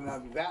 So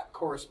now that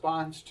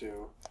corresponds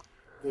to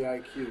the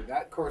IQ.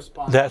 That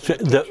corresponds. That's to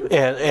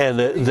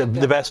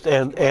the best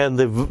and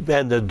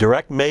the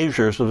direct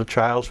measures of the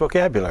child's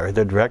vocabulary.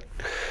 The direct,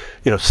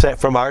 you know, set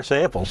from our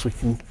samples, we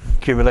can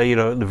accumulate, you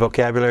know, the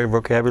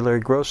vocabulary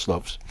growth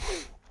slopes.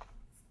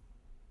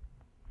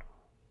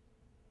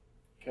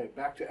 Okay,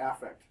 back to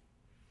affect.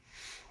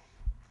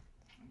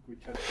 We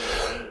touched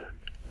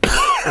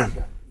on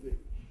that.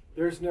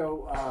 There's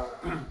no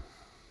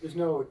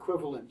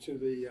equivalent to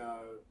the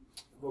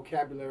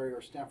vocabulary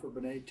or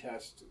Stanford-Binet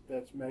test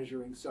that's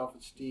measuring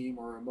self-esteem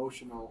or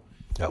emotional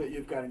that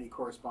you've got any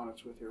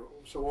correspondence with here.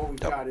 So what we've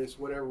got is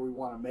whatever we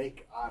want to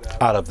make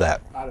out of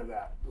that. Okay. All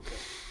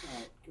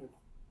right, good.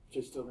 Which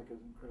I still think is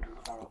incredibly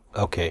powerful.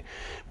 Okay,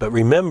 but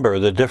remember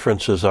the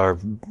differences are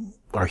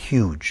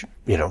huge,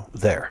 you know,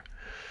 there,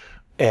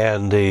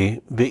 and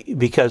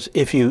because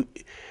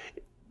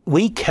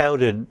we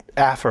counted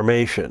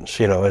affirmations,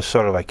 you know, as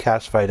sort of like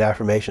classified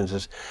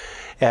affirmations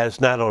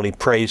as not only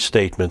praise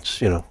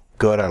statements, you know,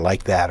 good, I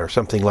like that, or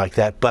something like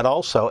that, but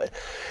also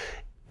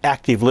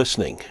active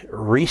listening,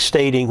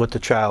 restating what the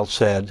child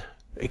said,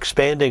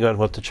 expanding on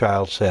what the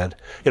child said.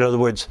 In other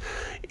words,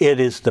 it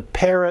is the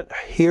parent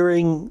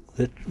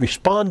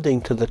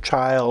responding to the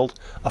child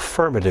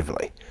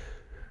affirmatively,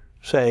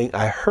 saying,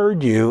 I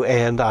heard you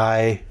and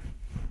I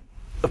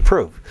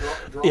approve.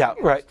 Yeah,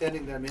 right.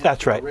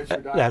 That's right.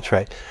 That's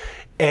right.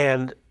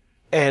 And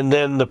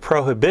then the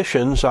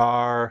prohibitions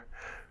are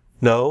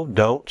no,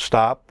 don't,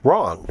 stop,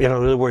 wrong. You know,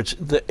 in other words,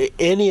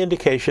 any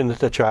indication that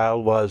the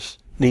child was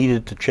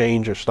needed to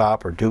change or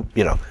stop or do,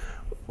 you know,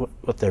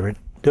 what they were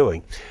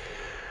doing.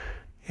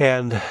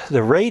 And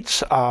the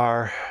rates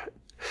are,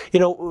 you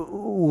know,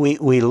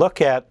 we look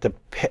at the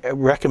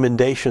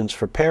recommendations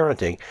for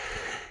parenting,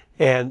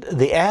 and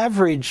the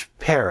average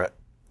parent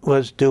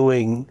was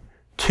doing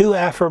 2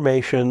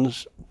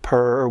 affirmations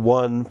per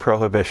 1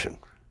 prohibition.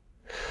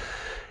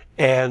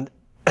 And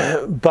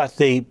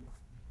but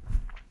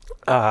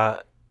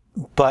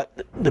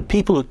but the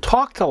people who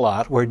talked a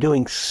lot were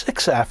doing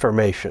 6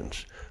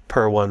 affirmations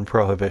per 1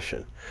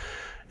 prohibition.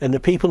 And the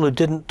people who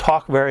didn't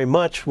talk very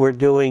much were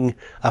doing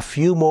a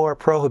few more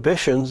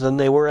prohibitions than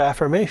they were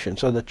affirmations.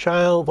 So the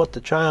child, what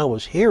the child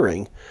was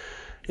hearing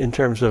in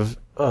terms of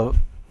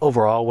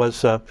overall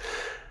was, again,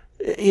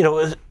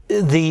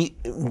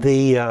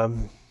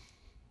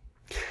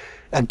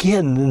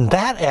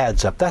 that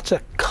adds up. That's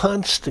a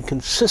constant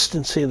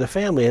consistency in the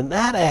family, and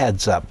that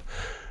adds up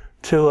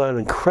to an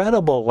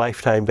incredible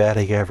lifetime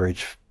batting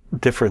average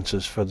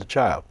differences for the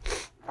child.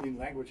 I mean,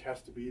 language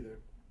has to be there.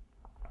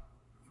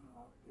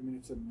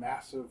 It's a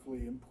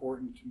massively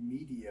important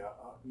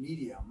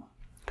medium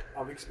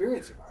of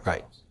experiencing ourselves.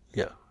 Right.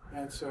 Yeah.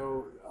 And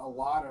so a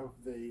lot of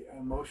the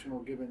emotional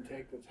give and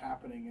take that's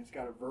happening, it's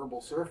got a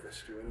verbal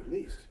surface to it at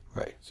least.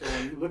 Right. So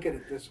when you look at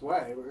it this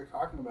way, what we're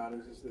talking about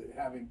is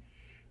that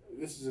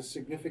this is a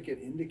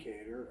significant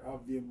indicator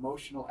of the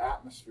emotional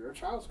atmosphere a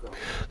child's growing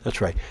up.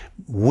 That's right.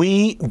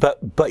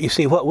 But you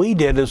see, what we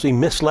did is we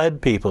misled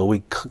people.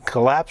 We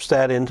collapsed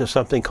that into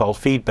something called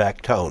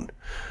feedback tone.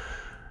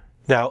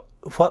 Now,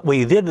 what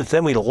we did is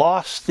then we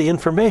lost the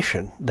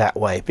information that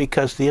way,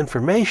 because the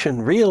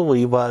information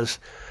really was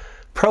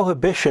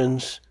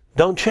prohibitions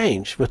don't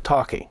change with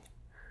talking,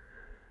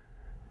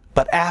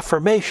 but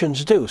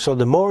affirmations do. So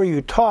the more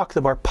you talk,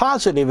 the more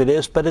positive it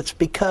is, but it's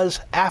because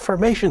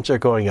affirmations are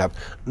going up,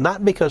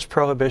 not because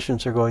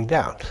prohibitions are going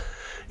down,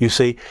 you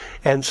see.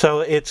 And so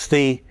it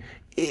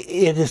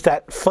is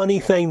that funny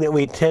thing that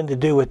we tend to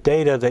do with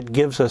data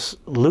that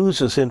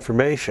loses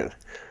information,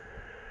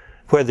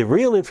 where the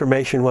real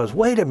information was,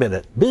 wait a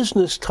minute,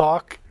 business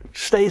talk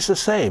stays the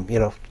same.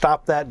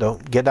 Stop that,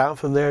 don't get down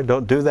from there,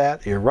 don't do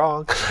that, you're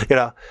wrong.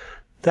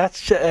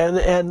 That's,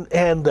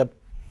 and the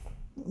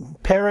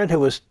parent who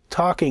was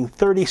talking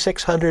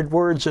 3,600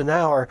 words an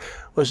hour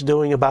was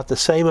doing about the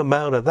same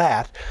amount of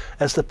that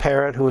as the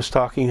parent who was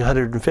talking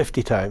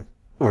 150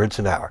 words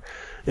an hour.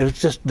 It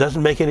just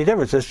doesn't make any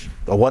difference. It's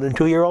a 1- and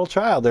 2-year-old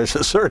child. There's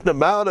a certain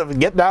amount of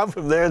get down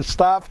from there and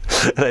stop,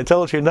 and I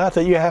told you not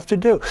that you have to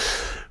do.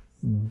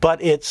 But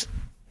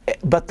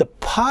the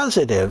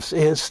positives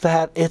is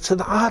that it's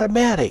an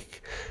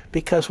automatic,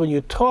 because when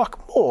you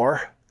talk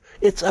more,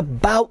 it's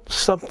about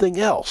something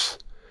else.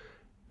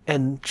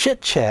 And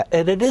chit-chat,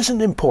 and it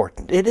isn't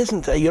important. It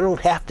isn't, you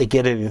don't have to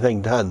get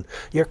anything done.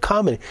 You're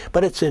commenting,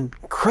 but it's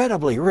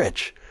incredibly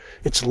rich.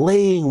 It's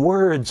laying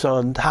words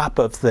on top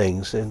of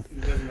things. And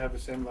it doesn't have the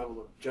same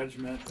level of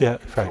judgment,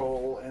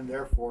 control, and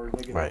therefore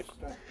negative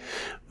stuff.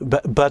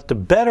 But the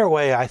better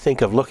way, I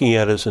think, of looking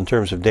at it is in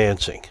terms of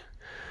dancing.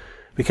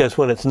 Because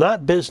when it's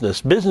not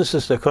business, business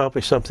is to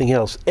accomplish something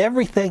else.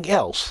 Everything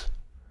else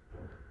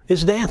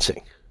is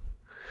dancing.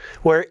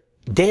 Where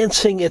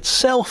dancing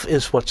itself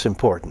is what's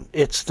important.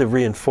 It's the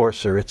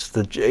reinforcer. It's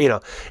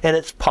the, and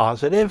it's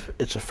positive,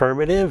 it's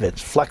affirmative,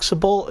 it's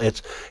flexible,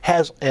 it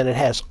has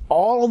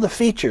all of the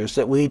features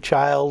that we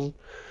child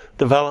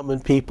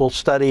development people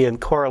study and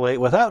correlate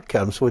with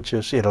outcomes, which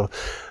is,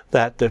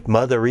 that the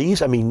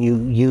motherese,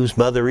 you use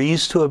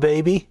motherese to a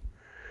baby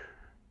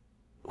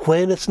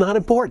when it's not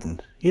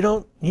important. You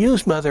don't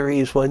use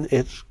motherese when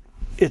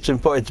it's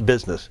important, it's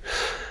business.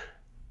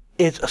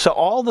 So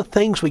all the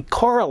things we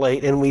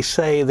correlate and we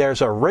say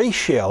there's a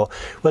ratio,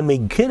 when we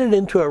get it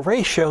into a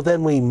ratio,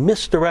 then we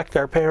misdirect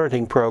our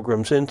parenting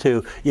programs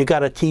into, you got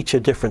to teach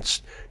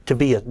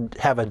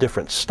have a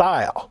different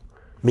style.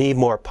 Me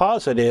more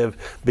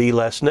positive, be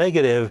less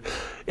negative.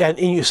 And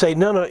you say,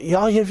 no,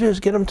 all you have to do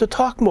is get them to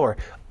talk more.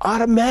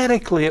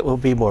 Automatically it will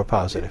be more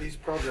positive. These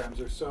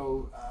programs are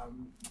so,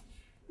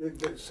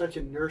 there's such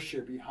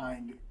inertia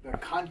behind the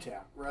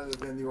content rather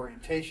than the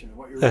orientation. And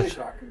what you're really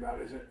talking about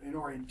is an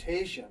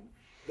orientation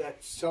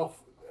that's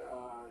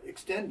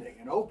self-extending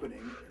and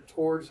opening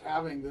towards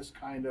having this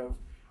kind of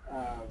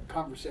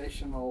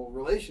conversational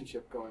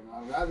relationship going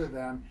on, rather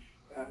than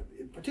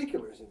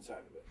particulars inside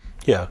of it.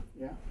 Yeah.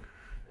 Yeah.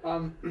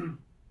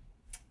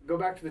 Go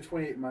back to the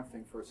 28-month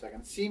thing for a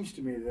second. It seems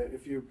to me that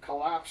if you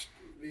collapsed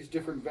these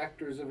different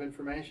vectors of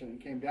information and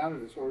came down to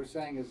this, what we're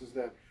saying is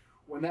that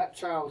when that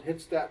child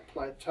hits that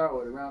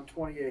plateau at around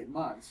 28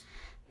 months,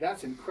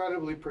 that's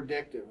incredibly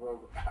predictive of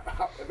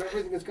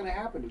everything that's going to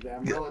happen to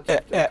them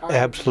relative to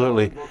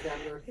absolutely.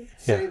 Vocabulary.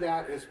 Say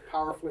that as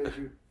powerfully as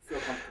you feel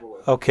comfortable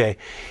with. Okay.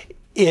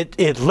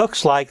 It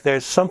looks like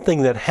there's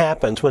something that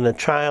happens when a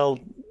child,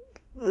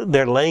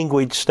 their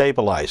language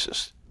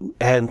stabilizes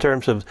in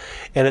terms of,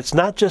 and it's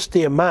not just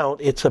the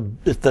amount, it's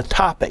the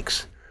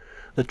topics.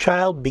 The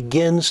child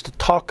begins to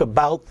talk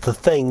about the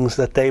things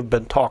that they've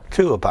been talked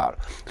to about.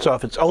 So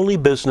if it's only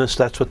business,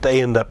 that's what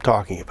they end up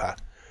talking about.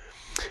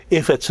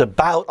 If it's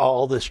about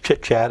all this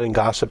chit-chat and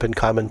gossip and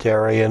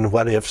commentary and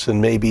what-ifs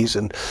and maybes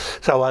and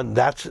so on,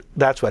 that's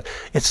what.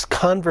 It's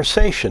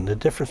conversation, the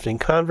difference between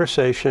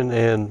conversation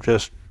and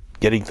just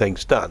getting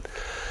things done.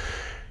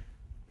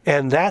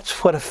 And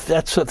that's what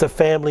the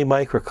family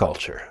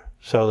microculture.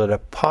 So that a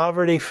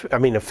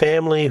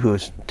family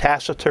who's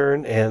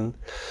taciturn and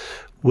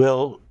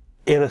will,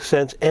 in a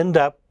sense, end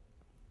up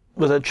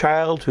with a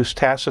child who's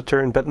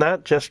taciturn, but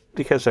not just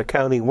because they're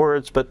counting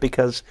words, but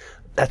because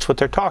that's what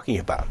they're talking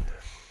about.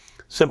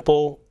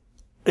 Simple.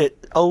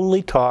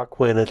 Only talk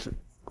when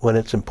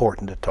it's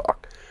important to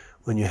talk.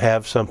 When you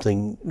have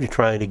something, you're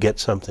trying to get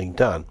something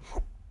done.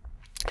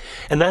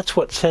 And that's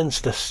what sends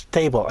the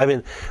stable. I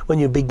mean, when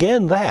you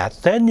begin that,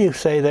 then you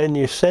say, then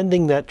you're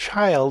sending that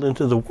child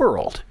into the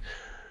world.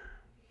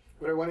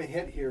 What I want to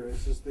hit here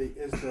is the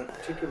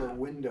particular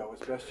window,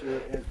 as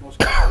most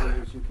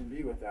comfortable as you can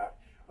be with that,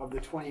 of the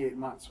 28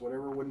 months,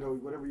 whatever window,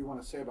 whatever you want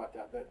to say about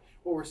that. That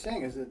what we're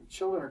saying is that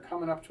children are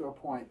coming up to a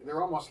point,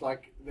 they're almost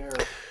like they're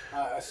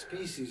a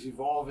species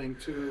evolving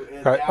to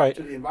adapt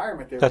to the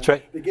environment they're That's in.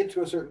 right. They get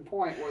to a certain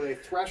point where they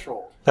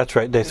threshold. That's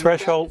right. They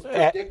threshold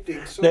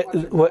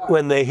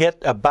when they hit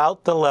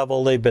about the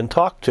level they've been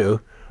talked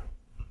to.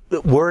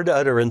 Word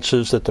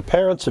utterances that the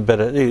parents have been,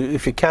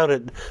 if you count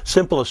it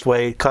simplest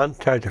way,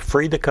 try to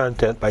free the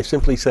content by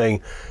simply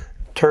saying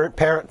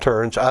parent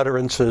turns,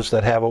 utterances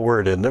that have a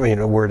word in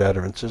them, word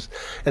utterances,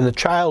 and the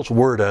child's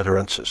word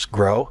utterances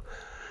grow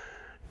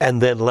and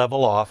then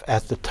level off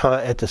at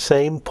the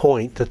same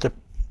point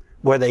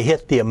where they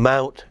hit the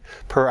amount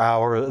per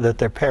hour that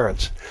their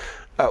parents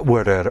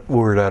word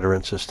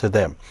utterances to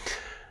them.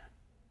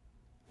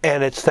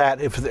 And it's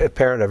that if the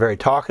parent are very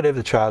talkative,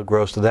 the child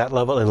grows to that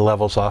level and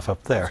levels off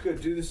up there.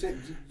 That's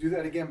good. Do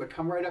that again, but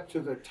come right up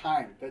to the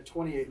time, that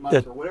 28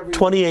 months or whatever.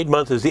 28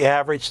 months is the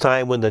average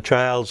time when the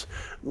child's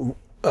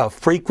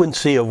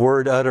frequency of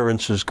word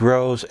utterances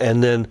grows,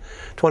 and then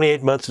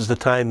 28 months is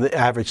the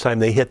average time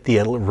they hit the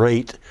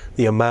rate,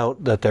 the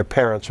amount that their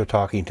parents are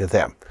talking to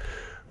them,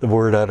 the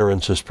word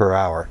utterances per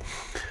hour,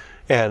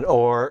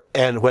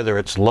 and whether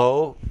it's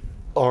low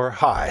or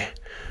high,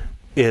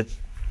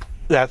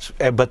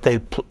 but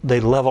they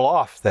level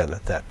off then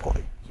at that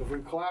point. So if we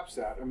collapse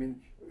that, I mean,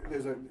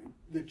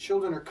 the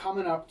children are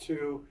coming up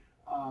to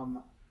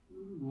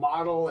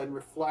model and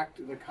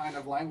reflect the kind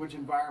of language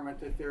environment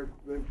that they've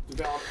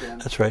developed in.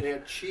 That's right. They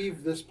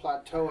achieve this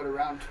plateau at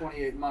around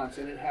 28 months,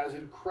 and it has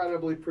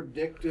incredibly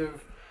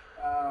predictive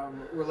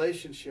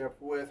relationship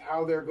with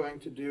how they're going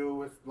to do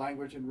with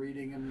language and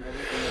reading and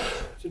everything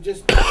else. So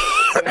just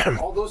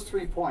all those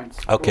 3 points.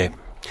 Okay.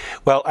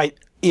 Well,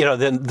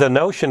 the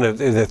notion of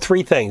the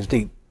 3 things.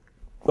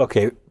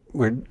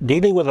 We're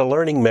dealing with a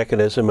learning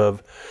mechanism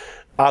of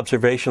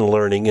observational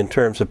learning in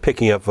terms of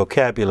picking up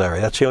vocabulary.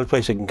 That's the only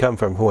place it can come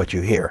from what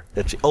you hear.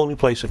 That's the only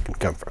place it can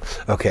come from.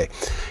 Okay.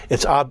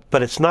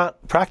 But it's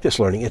not practice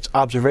learning, it's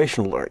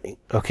observational learning.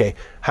 Okay.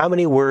 How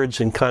many words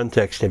in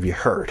context have you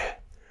heard?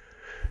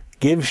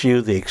 Gives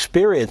you the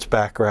experience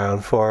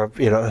background for,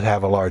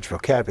 have a large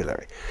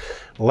vocabulary.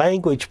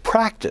 Language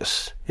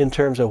practice, in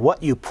terms of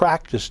what you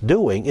practice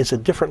doing, is a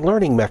different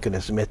learning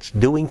mechanism. It's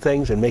doing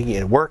things and making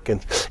it work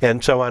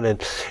and so on.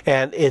 And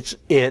it's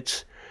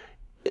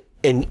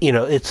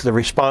the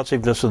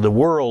responsiveness of the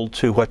world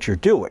to what you're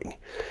doing.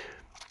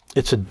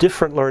 It's a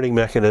different learning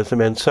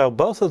mechanism, and so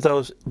both of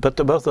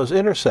those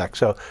intersect.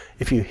 So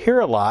if you hear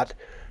a lot,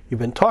 you've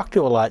been talked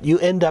to a lot, you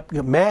end up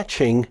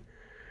matching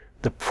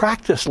the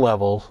practice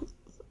level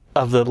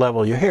of the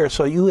level you hear.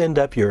 So you end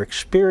up your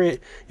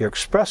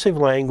expressive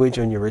language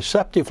and your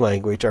receptive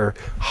language are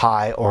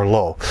high or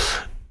low.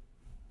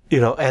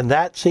 And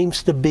that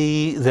seems to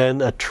be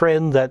then a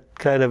trend that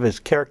kind of is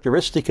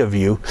characteristic of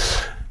you.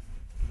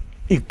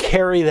 You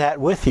carry that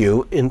with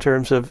you in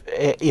terms of,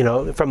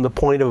 from the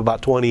point of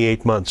about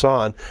 28 months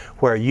on,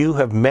 where you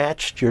have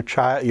matched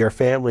your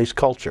family's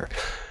culture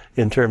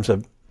in terms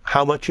of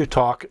how much you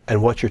talk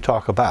and what you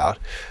talk about.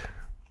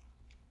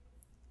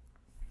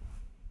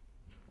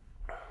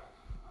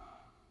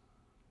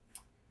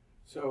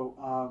 So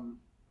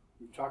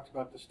we've talked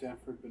about the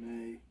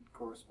Stanford-Binet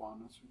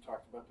correspondence. We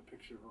talked about the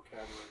picture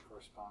vocabulary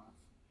correspondence.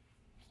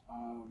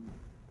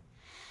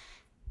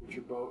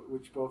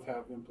 Which both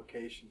have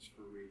implications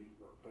for reading,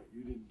 but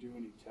you didn't do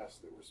any tests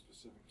that were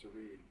specific to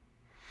reading.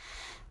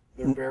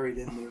 They're buried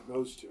in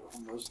those two,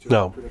 and those two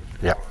are predictable.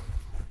 Yeah.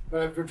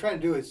 But what we're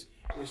trying to do is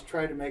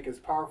try to make as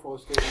powerful a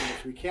statement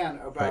as we can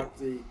about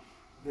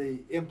the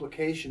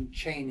implication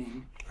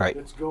chaining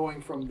that's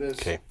going from this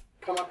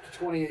come up to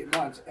 28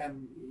 months,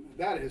 and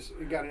that is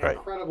got an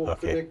incredible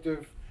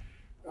predictive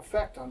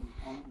effect on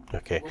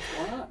what's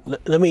going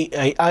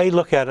on. I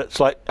look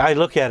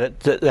at it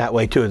that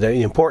way too.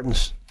 The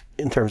importance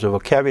in terms of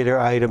vocabulary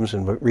items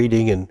and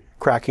reading and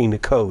cracking the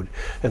code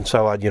and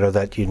so on,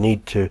 that you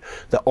need to,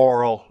 the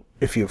oral,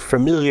 if you're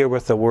familiar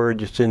with the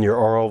word, it's in your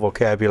oral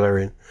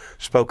vocabulary and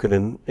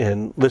spoken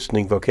and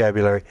listening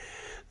vocabulary,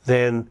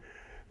 then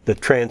the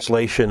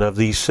translation of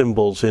these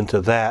symbols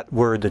into that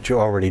word that you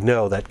already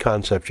know, that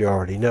concept you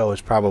already know,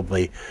 is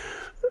probably,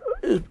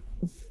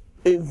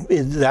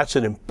 that's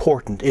an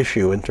important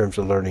issue in terms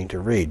of learning to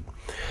read.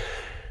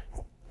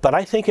 But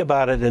I think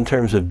about it in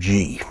terms of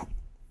G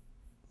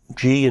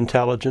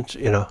intelligence,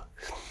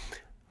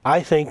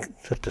 I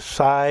think that the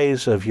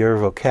size of your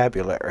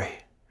vocabulary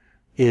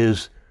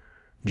is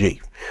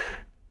G.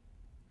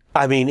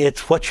 I mean,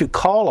 it's what you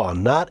call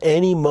on, not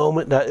any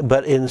moment,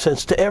 but in a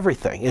sense to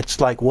everything.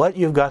 It's like what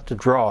you've got to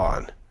draw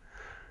on.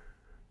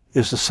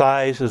 is the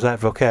size of that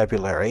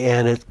vocabulary,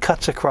 and it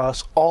cuts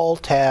across all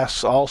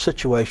tasks, all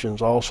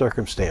situations, all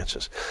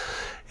circumstances.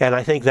 And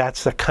I think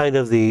that's the kind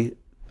of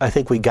I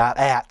think we got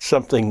at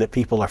something that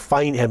people have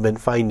been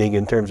finding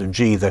in terms of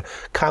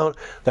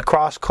the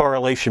cross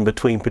correlation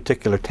between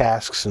particular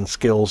tasks and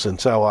skills and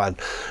so on.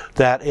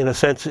 That, in a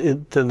sense,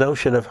 the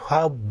notion of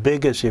how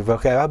big is your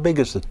vocabulary, how big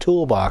is the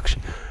toolbox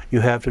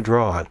you have to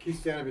draw on.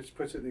 Keith Stennett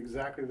puts it in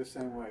exactly the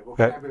same way.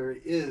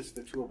 Vocabulary is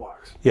the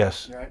toolbox.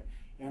 Yes. Right,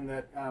 and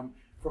that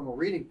from a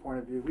reading point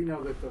of view, we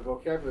know that the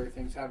vocabulary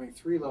thing's having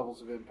 3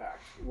 levels of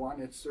impact.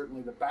 One, it's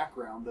certainly the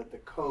background that the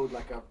code,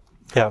 like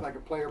a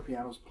player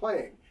piano, is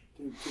playing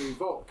to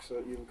evoke, so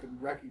that you can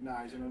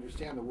recognize and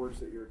understand the words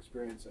that you're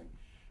experiencing.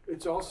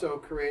 It's also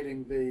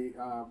creating the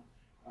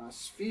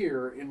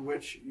sphere in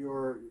which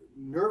your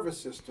nervous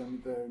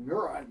system, the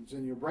neurons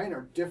in your brain,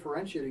 are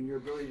differentiating your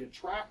ability to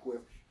track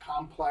with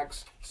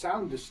complex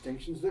sound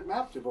distinctions that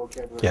map to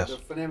vocabulary. Yes. The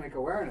phonemic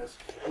awareness,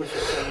 which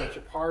is so much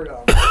a part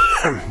of.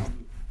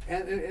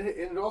 And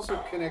it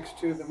also connects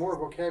to the more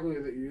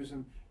vocabulary that you use,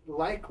 and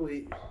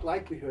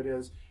likelihood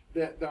is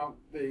that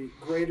the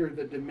greater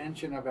the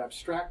dimension of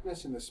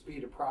abstractness and the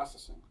speed of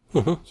processing.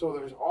 Mm-hmm. So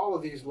there's all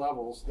of these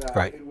levels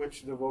in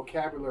which the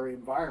vocabulary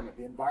environment,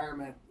 the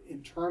environment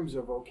in terms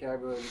of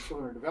vocabulary that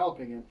children are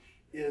developing in,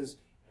 is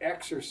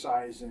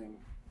exercising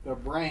the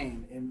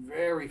brain in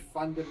very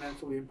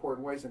fundamentally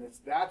important ways. And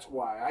that's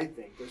why I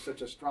think there's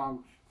such a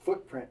strong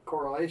footprint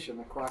correlation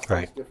across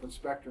these different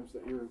spectrums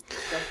that you're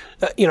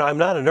discussing. I'm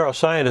not a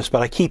neuroscientist,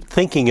 but I keep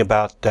thinking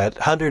about that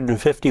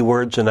 150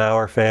 words an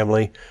hour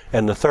family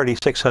and the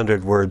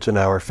 3,600 words an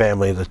hour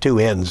family, the two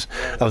ends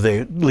of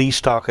the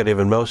least talkative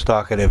and most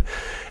talkative.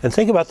 And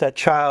think about that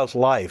child's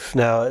life.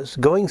 Now, it's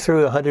going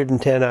through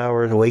 110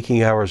 hours,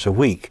 waking hours a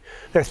week.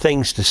 There are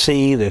things to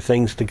see, there are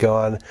things to go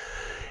on.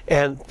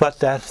 But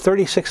that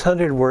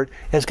 3,600 word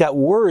has got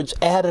words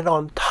added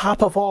on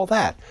top of all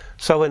that.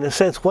 So in a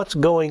sense, what's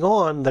going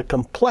on, the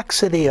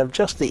complexity of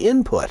just the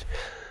input,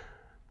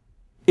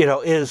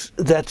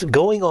 that's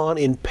going on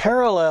in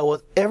parallel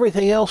with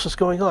everything else that's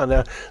going on.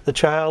 Now, the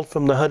child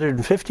from the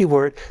 150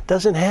 word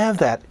doesn't have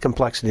that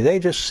complexity. They're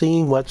just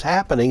seeing what's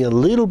happening, a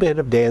little bit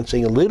of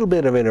dancing, a little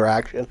bit of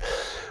interaction.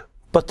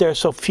 But there are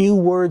so few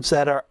words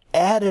that are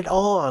added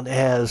on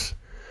as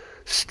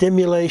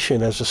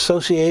stimulation, as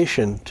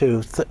association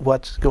to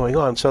what's going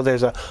on. So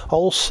there's a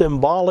whole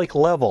symbolic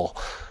level,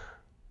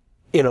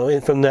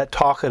 from that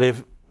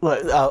talkative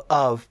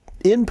of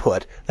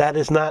input that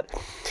is not,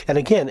 and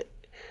again,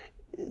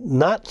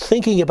 not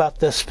thinking about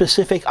the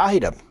specific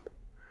item,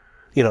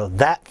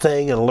 that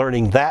thing and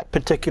learning that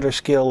particular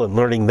skill and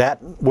learning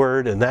that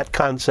word and that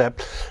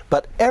concept,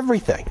 but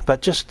everything,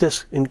 but just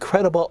this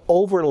incredible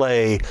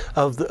overlay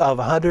of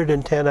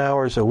 110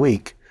 hours a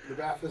week. The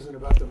bath isn't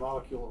about the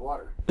molecule of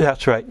water.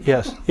 That's right.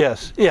 Yes.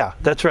 Yeah,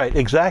 that's right.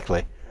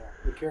 Exactly.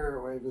 The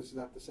carrier wave is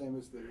not the same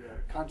as the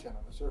content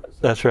on the surface.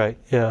 That's right.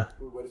 Yeah.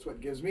 But it's what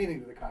gives meaning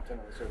to the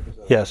content on the surface.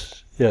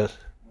 Yes. Yeah.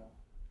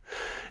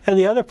 And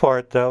the other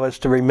part, though, is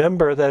to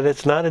remember that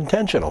it's not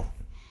intentional.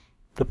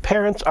 The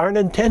parents aren't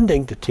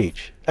intending to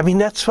teach. I mean,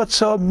 that's what's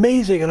so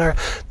amazing.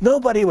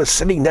 Nobody was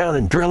sitting down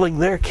and drilling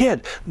their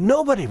kid.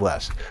 Nobody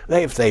was.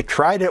 If they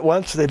tried it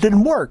once, it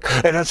didn't work.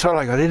 And it's sort of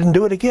like, they didn't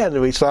do it again.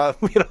 And we saw,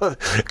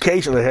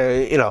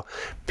 occasionally,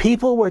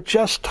 people were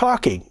just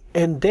talking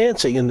and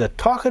dancing. And the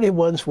talkative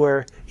ones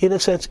were, in a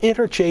sense,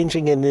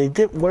 interchanging, and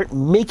they weren't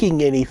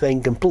making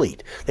anything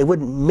complete. They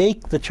wouldn't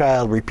make the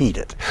child repeat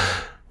it.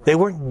 They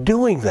weren't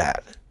doing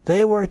that.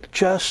 They were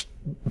just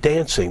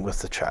dancing with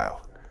the child.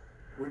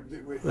 To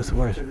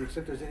the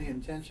extent there's any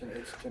intention,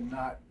 it's to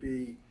not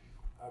be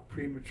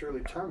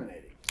prematurely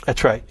terminating.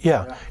 That's right.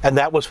 Yeah. And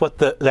that was what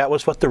the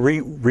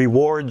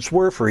rewards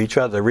were for each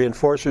other,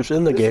 reinforcers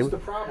in the game. This is the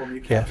problem.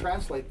 You can't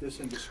translate this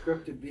into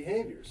scripted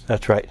behaviors.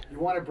 That's right. You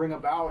want to bring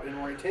about an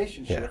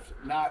orientation shift,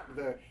 not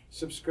the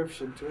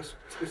subscription to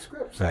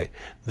scripts. Right.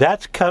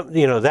 It's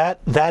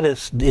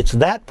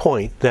that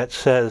point that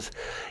says,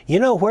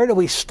 where do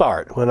we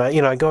start? When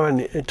I go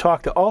and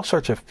talk to all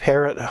sorts of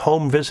parent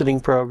home visiting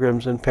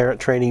programs and parent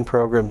training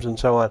programs and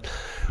so on,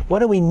 what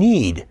do we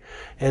need?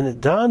 And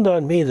it dawned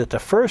on me that the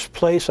first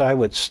place I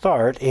would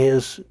start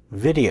is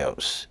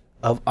videos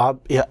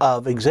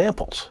of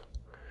examples,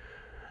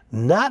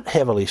 not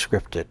heavily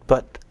scripted,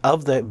 but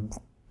of the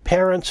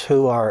parents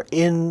who are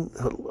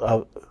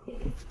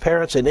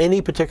parents in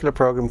any particular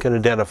program can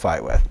identify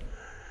with.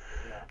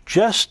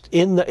 Just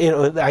in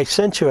the, I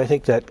sent you, I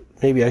think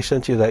maybe I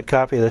sent you that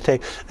copy of the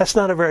tape. That's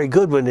not a very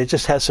good one. It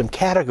just has some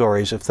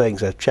categories of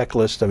things, a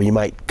checklist that you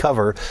might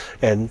cover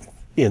and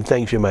in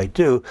things you might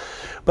do.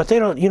 But you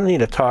don't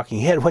need a talking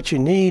head. What you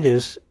need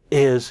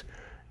is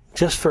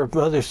just for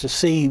mothers to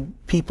see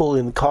people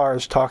in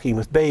cars talking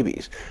with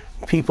babies,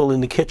 people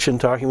in the kitchen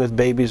talking with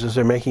babies as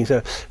they're making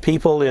stuff,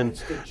 people in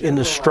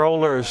the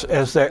strollers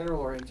as they're... General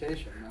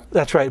orientation.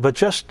 That's right, but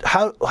just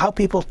how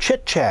people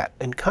chit-chat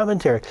and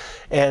commentary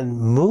and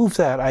move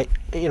that.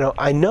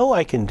 I know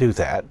I can do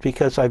that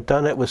because I've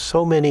done it with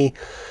so many,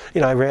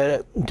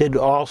 I did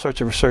all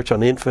sorts of research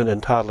on infant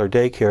and toddler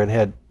daycare and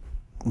had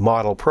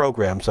model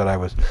programs that I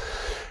was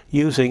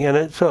using.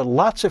 And so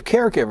lots of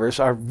caregivers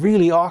are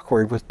really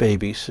awkward with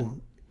babies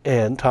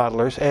and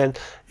toddlers, and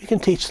you can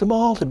teach them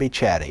all to be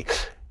chatty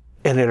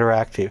and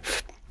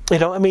interactive. You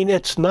know, I mean,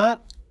 it's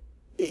not,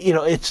 you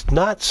know, it's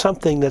not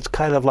something that's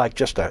kind of like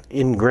just an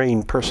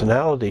ingrained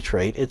personality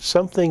trait. It's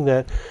something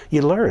that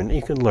you learn.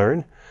 You can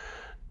learn.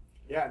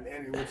 Yeah,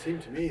 and it would seem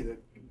to me that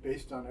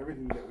based on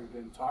everything that we've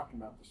been talking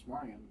about this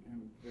morning,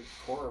 and the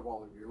core of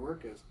all of your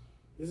work is,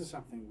 this is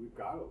something we've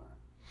got to learn.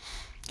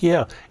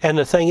 Yeah, and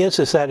the thing is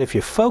that if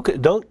you focus,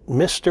 don't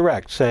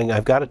misdirect, saying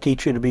I've got to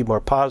teach you to be more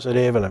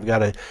positive, and I've got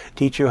to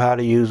teach you how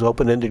to use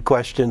open-ended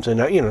questions, and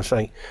you know,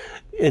 saying,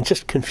 and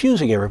just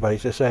confusing everybody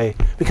to say,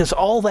 because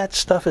all that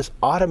stuff is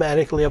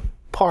automatically a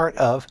part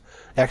of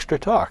extra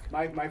talk.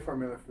 My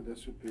formula for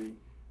this would be,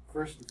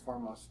 first and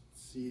foremost,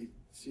 see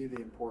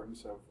the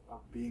importance of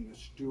being the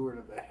steward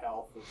of the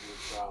health of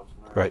your child's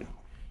learning. Right.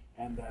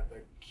 And that the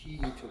key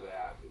to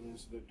that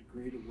is the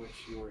degree to which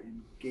you're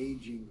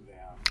engaging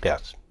them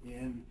Yes.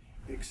 in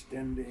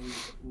extending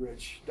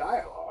rich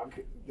dialogue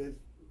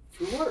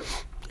through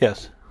words.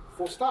 Yes.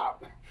 Full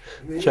stop.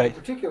 They That's don't right.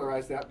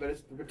 particularize that, but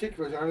the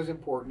particulars aren't as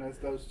important as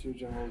those two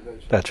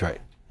generalizations. That's right.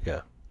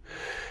 Yeah.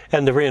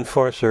 And the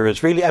reinforcer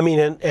is really, I mean,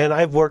 and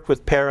I've worked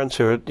with parents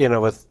who are, you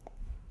know, with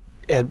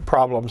ed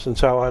problems and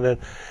so on, and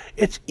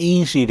it's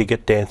easy to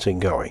get dancing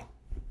going.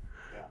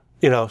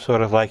 You know,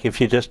 sort of like if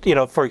you just, you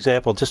know, for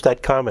example, just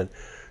that comment,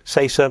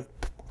 say some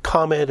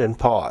comment and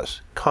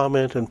pause,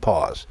 comment and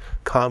pause,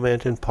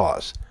 comment and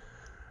pause.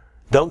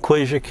 Don't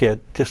quiz your kid,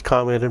 just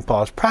comment and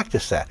pause.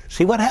 Practice that.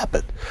 See what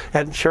happened.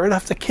 And sure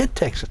enough, the kid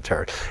takes a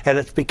turn. And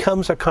it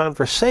becomes a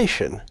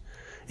conversation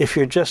if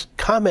you're just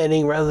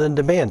commenting rather than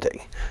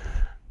demanding.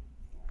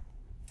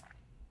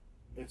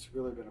 It's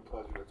really been a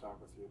pleasure to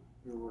talk with you.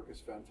 Your work is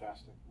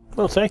fantastic.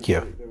 Well, thank you.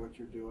 What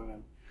you're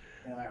doing,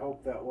 and I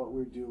hope that what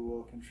we do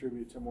will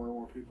contribute to more and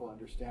more people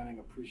understanding,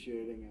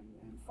 appreciating,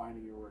 and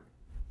finding your work.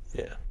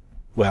 Yeah.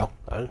 Well,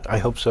 I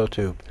hope so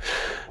too.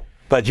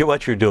 But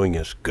what you're doing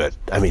is good.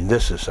 I mean,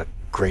 this is a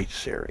great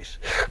series.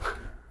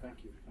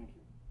 Thank you. Thank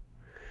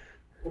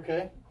you.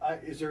 Okay.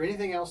 Is there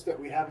anything else that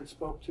we haven't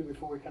spoke to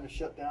before we kind of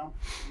shut down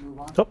and move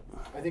on? Nope.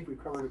 I think we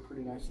covered it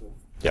pretty nicely.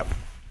 Yep.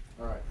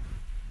 All right.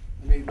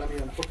 Let me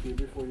unhook you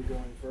before you go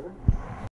any further.